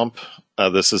Labyrinth Pomp.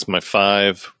 This is my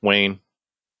 5. Wayne?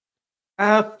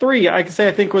 3. I can say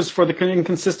I think was for the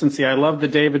inconsistency. I love the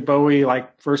David Bowie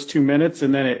first 2 minutes,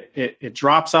 and then it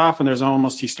drops off, and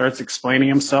he starts explaining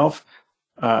himself,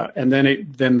 and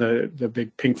then the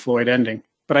big Pink Floyd ending.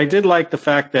 But I did like the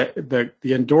fact that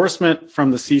the endorsement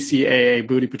from the CCAA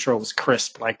Booty Patrol was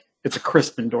crisp. Like it's a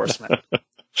crisp endorsement.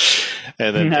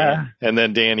 and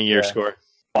then Danny, your score.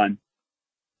 1.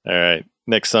 All right.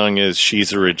 Next song is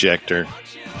She's a Rejecter.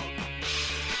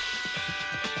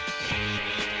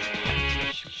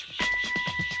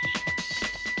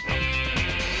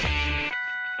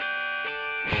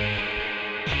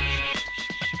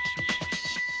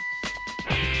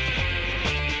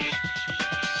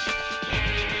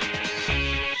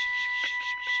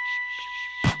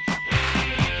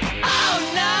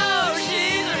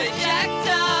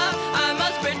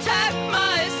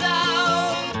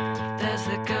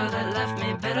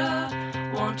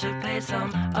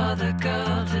 Some other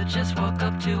girl to just walk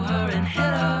up to her and hit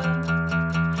her.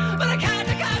 But I can't.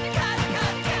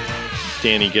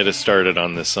 Danny, get us started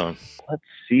on this song. Let's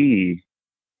see.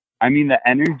 I mean, the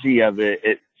energy of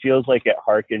it feels like it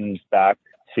harkens back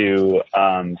to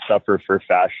Suffer for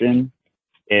Fashion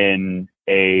in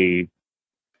a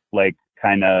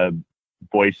kind of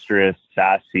boisterous,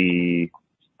 sassy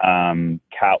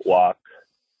catwalk.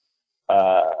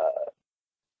 I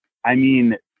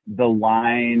mean, the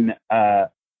line,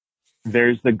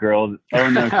 there's the girl, oh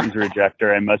no, she's a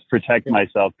rejecter, I must protect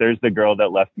myself. There's the girl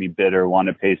that left me bitter, want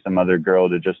to pay some other girl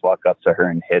to just walk up to her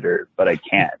and hit her, but I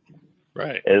can't.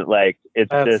 Right.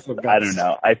 That's just, I don't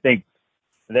know. I think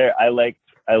I like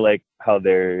how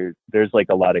there's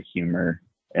a lot of humor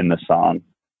in the song.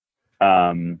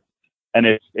 And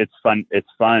it's fun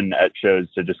at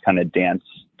shows to just kind of dance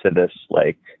to this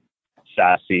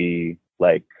sassy,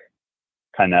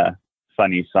 kind of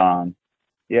funny song.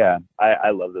 Yeah, I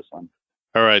love this one.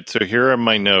 All right, so here are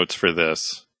my notes for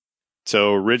this.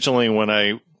 So originally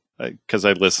when because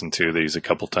I listened to these a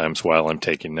couple times while I'm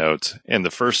taking notes, and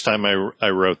the first time I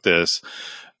wrote this,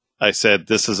 I said,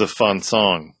 this is a fun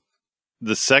song.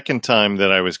 The second time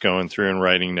that I was going through and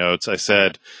writing notes, I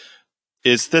said,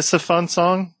 is this a fun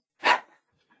song?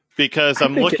 Because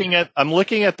I'm looking at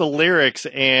the lyrics,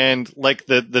 and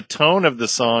the tone of the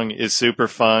song is super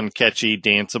fun, catchy,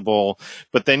 danceable.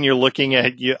 But then you're looking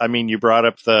at you brought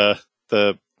up the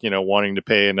wanting to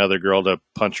pay another girl to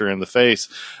punch her in the face.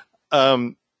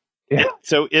 Yeah.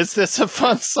 So is this a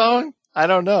fun song? I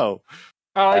don't know.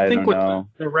 I think with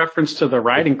the reference to the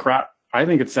riding crop, I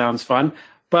think it sounds fun.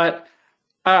 But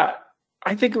I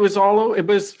think it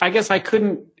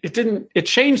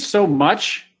changed so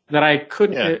much that I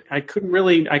could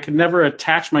never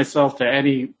attach myself to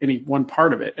any one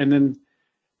part of it. And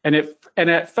it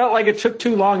felt like it took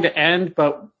too long to end,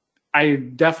 but I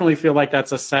definitely feel like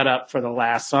that's a setup for the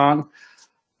last song.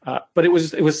 But it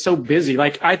was so busy.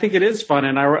 I think it is fun.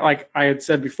 And I had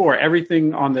said before,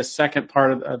 everything on the second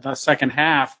part of the second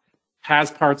half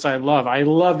has parts I love. I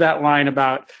love that line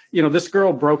about, this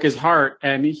girl broke his heart,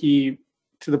 and to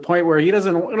the point where he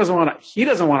doesn't want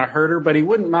to hurt her, but he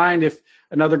wouldn't mind if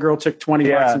another girl took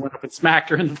 $20 and went up and smacked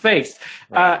her in the face.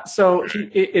 Right. So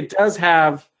it does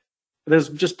have, there's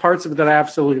just parts of it that I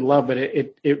absolutely love, but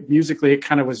it musically, it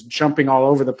kind of was jumping all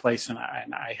over the place, and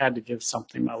I had to give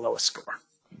something my lowest score.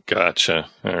 Gotcha.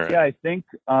 All right. Yeah, I think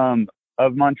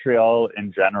of Montreal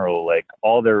in general, like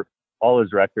all his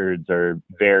records are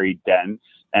very dense,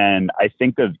 and I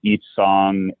think of each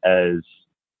song as,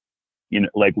 you know,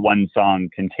 like one song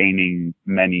containing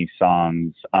many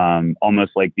songs,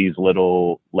 almost like these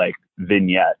little like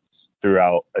vignettes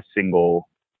throughout a single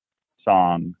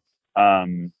song.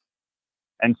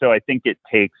 And so I think it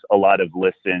takes a lot of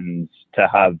listens to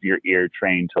have your ear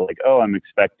trained to like, oh, I'm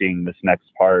expecting this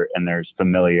next part, and there's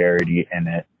familiarity in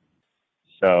it.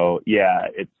 So yeah,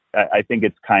 I think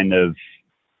it's kind of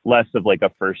less of like a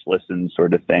first listen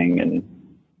sort of thing, and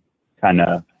kind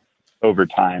of over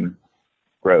time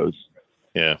grows.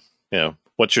 Yeah. Yeah.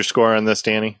 What's your score on this,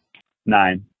 Danny?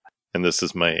 9. And this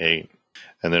is my 8.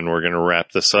 And then we're going to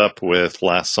wrap this up with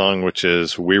last song, which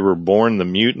is We Were Born the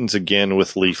Mutants Again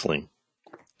with Leafling.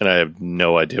 And I have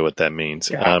no idea what that means.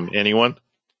 Yeah. Anyone?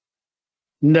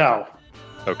 No.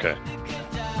 Okay. Night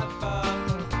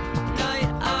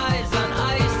eyes on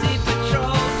icy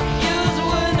patrols. Yours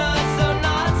were not so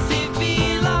Nazi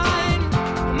feline.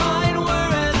 Mine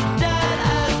were as dead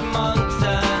as monks,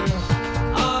 and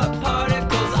our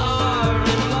particles are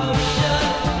in motion.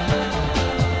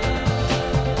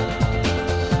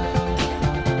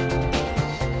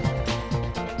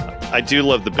 I do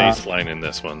love the bass line in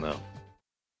this one, though.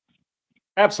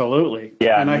 Absolutely.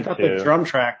 Yeah, and I me thought too. the drum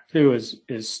track too is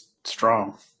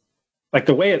strong. Like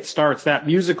the way it starts, that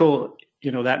musical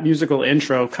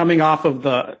intro coming off of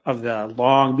the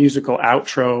long musical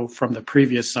outro from the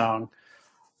previous song.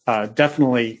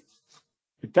 Definitely.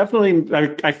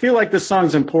 I feel like this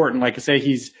song's important. Like I say,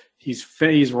 he's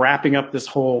wrapping up this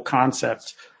whole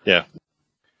concept. Yeah.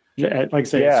 Like I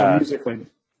say, Yeah. so musically.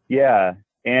 Yeah.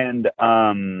 And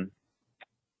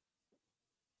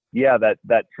yeah,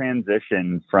 that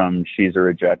transition from She's a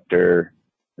Rejecter,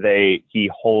 he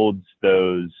holds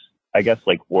those, I guess,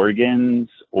 like organs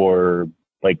or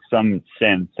like some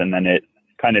synths, and then it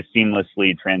kind of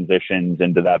seamlessly transitions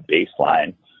into that bass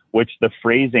line, which the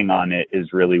phrasing on it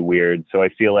is really weird. So I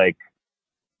feel like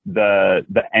the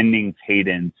ending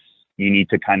cadence, you need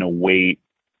to kind of wait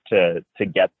to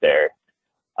get there.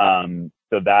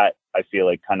 So that I feel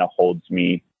like kind of holds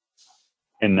me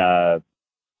in a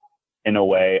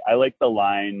way. I like the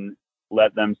line,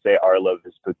 "Let them say our love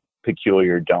is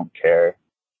peculiar, don't care."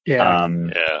 Yeah.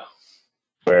 Yeah.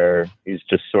 Where he's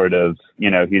just sort of,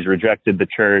 he's rejected the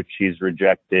church, he's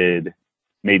rejected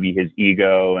maybe his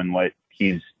ego and what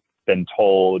he's been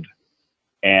told,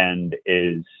 and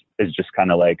is just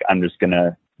kind of like, I'm just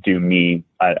gonna do me.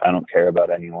 I don't care about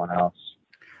anyone else.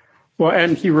 Well,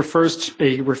 and he referred,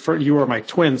 you are my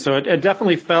twin. So it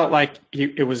definitely felt like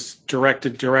it was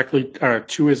directed directly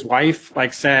to his wife,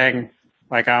 like saying,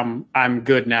 like, I'm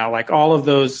good now. Like all of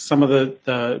those, some of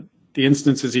the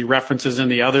instances he references in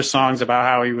the other songs about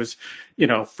how he was,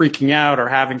 freaking out or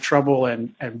having trouble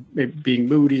and maybe being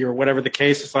moody or whatever the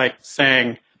case. It's like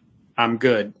saying, I'm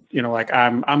good. Like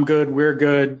I'm good. We're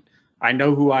good. I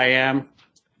know who I am.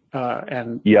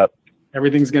 And Yep.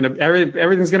 everything's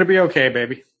gonna be okay,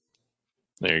 baby.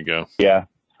 There you go. Yeah,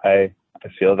 I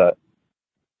feel that.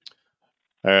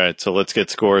 All right. So let's get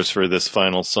scores for this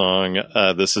final song.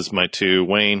 This is my 2,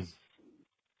 Wayne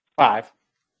 5.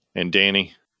 and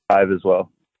Danny. 5 as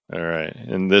well. All right.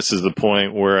 And this is the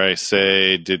point where I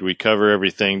say, did we cover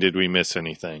everything? Did we miss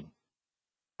anything?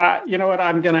 You know what?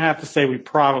 I'm going to have to say we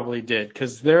probably did,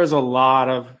 because there's a lot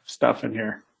of stuff in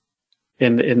here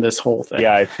in this whole thing.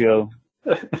 Yeah,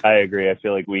 I agree. I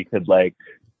feel like we could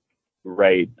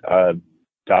write a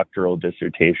doctoral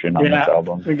dissertation on this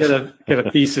album. We get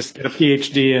a thesis, get a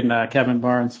PhD in Kevin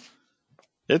Barnes.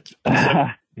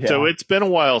 Yeah. So it's been a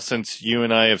while since you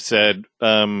and I have said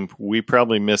we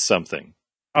probably missed something.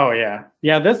 Oh yeah.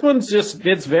 Yeah. This one's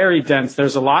it's very dense.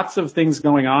 There's lots of things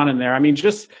going on in there. I mean,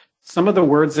 just some of the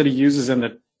words that he uses in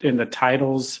the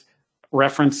titles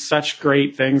reference such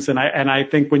great things. And I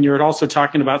think when you're also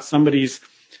talking about somebody's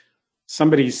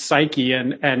psyche,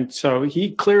 and so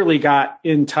he clearly got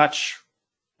in touch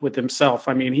with himself.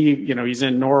 I mean, he's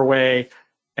in Norway,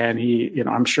 and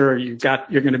I'm sure you're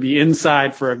going to be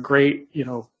inside for a great,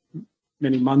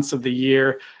 many months of the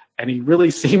year. And he really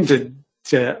seemed to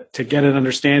get an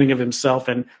understanding of himself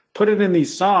and put it in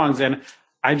these songs. And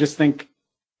I just think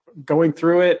going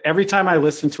through it, every time I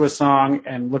listened to a song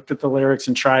and looked at the lyrics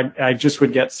and tried, I just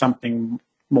would get something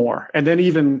more. And then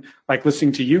even like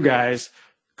listening to you guys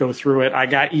go through it, I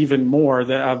got even more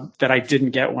that I didn't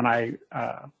get when I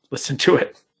listened to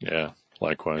it. Yeah,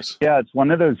 likewise. Yeah, it's one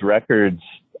of those records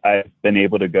I've been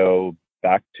able to go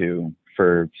back to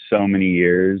for so many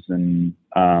years, and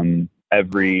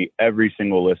every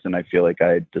single listen, I feel like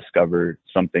I discover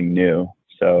something new.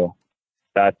 So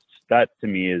that's that to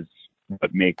me is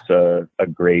what makes a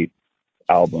great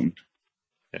album.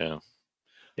 Yeah.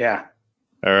 Yeah.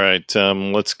 All right.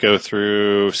 Let's go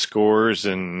through scores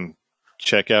and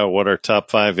check out what our top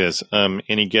 5 is.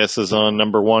 Any guesses on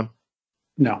number 1?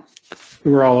 No,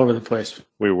 we were all over the place.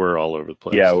 We were all over the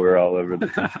place. Yeah, we're all over the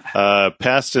place.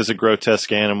 Past is a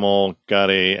Grotesque Animal got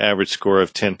a average score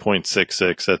of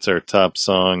 10.66. That's our top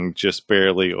song, just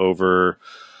barely over.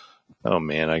 Oh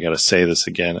man, I got to say this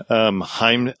again.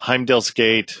 Heimdall's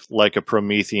Gate, Like a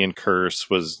Promethean Curse,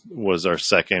 was our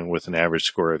second with an average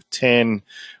score of 10.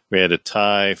 We had a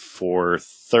tie for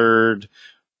third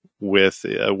with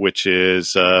which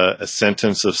is A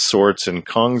Sentence of Sorts and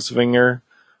Kongsvinger,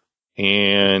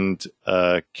 and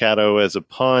Cato as a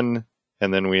Pun.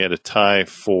 And then we had a tie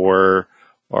for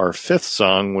our fifth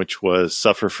song, which was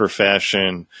Suffer for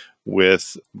Fashion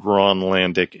with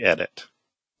Gronlandic Edit.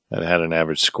 That had an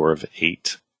average score of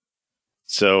 8.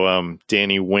 So,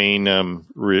 Danny, Wayne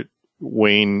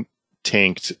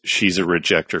tanked She's a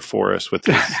Rejecter for us with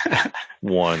his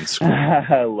 1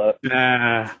 score.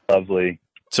 Lovely.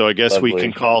 So I guess we Lovely.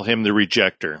 can call him the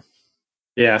Rejecter.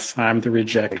 Yes, I'm the I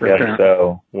rejector. guess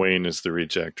so. Wayne is the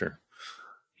Rejecter.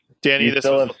 Danny, You this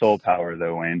still was have soul power,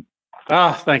 though, Wayne.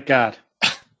 Oh, thank God.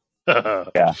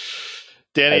 Yeah.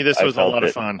 Danny, this I was a felt lot of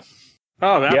it. fun.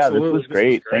 Oh, Yeah, absolutely. this was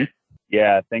great.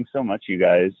 Thanks so much, you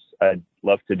guys. I'd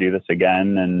love to do this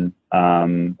again, and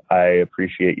I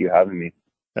appreciate you having me.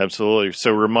 Absolutely.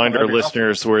 So remind our That'd be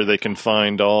listeners where they can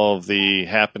find all of the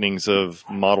happenings of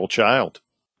Model Child.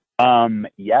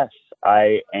 Yes,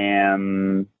 I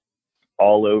am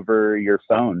all over your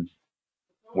phone.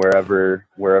 Wherever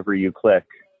you click,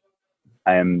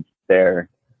 I am there,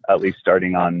 at least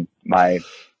starting on my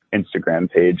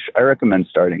Instagram page. I recommend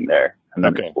starting there and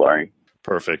then Okay. exploring.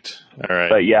 Perfect. All right.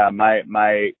 But yeah, my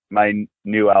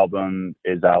new album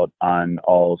is out on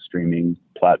all streaming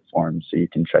platforms, so you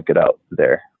can check it out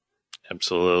there.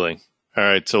 Absolutely. All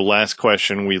right. So last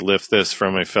question. We lift this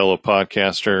from a fellow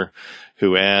podcaster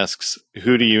who asks,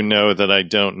 who do you know that I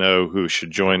don't know who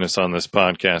should join us on this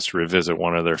podcast to revisit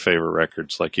one of their favorite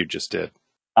records like you just did?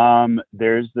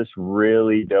 There's this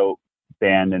really dope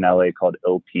band in LA called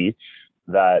Ill Peach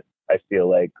that I feel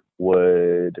like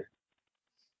would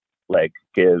like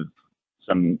give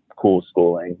some cool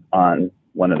schooling on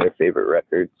one of their favorite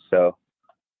records. So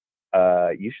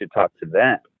you should talk to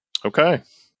them. Okay.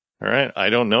 All right. I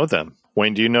don't know them.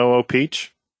 Wayne, do you know O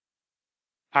Peach?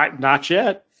 Not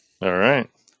yet. All right.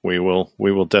 We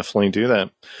will definitely do that.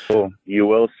 Cool. You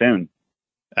will soon.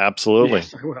 Absolutely.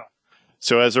 Yes, I will.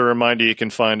 So as a reminder, you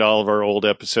can find all of our old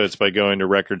episodes by going to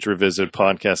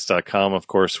recordsrevisitedpodcast.com. Of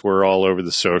course, we're all over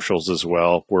the socials as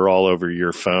well. We're all over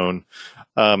your phone.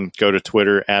 Go to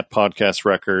Twitter at Podcast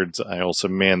Records. I also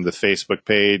man the Facebook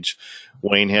page.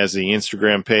 Wayne has the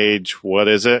Instagram page. What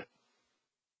is it?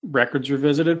 Records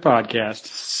Revisited Podcast.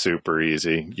 Super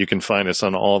easy. You can find us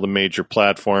on all the major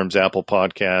platforms: Apple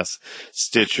Podcasts,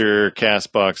 Stitcher,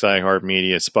 Castbox,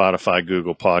 iHeartMedia, Spotify,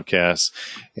 Google Podcasts,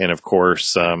 and of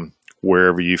course,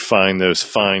 wherever you find those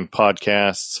fine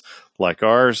podcasts like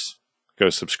ours,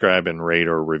 go subscribe and rate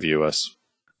or review us.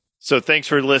 So thanks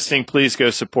for listening. Please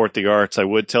go support the arts. I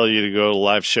would tell you to go to a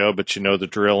live show, but you know the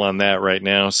drill on that right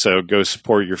now. So go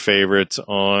support your favorites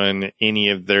on any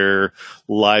of their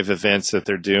live events that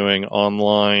they're doing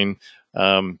online.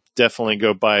 Definitely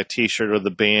go buy a t-shirt of the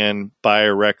band, buy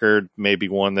a record, maybe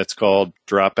one that's called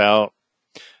Dropout.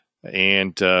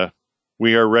 And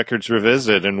we are Records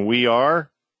Revisited, and we are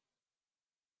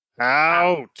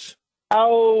out.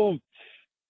 Out.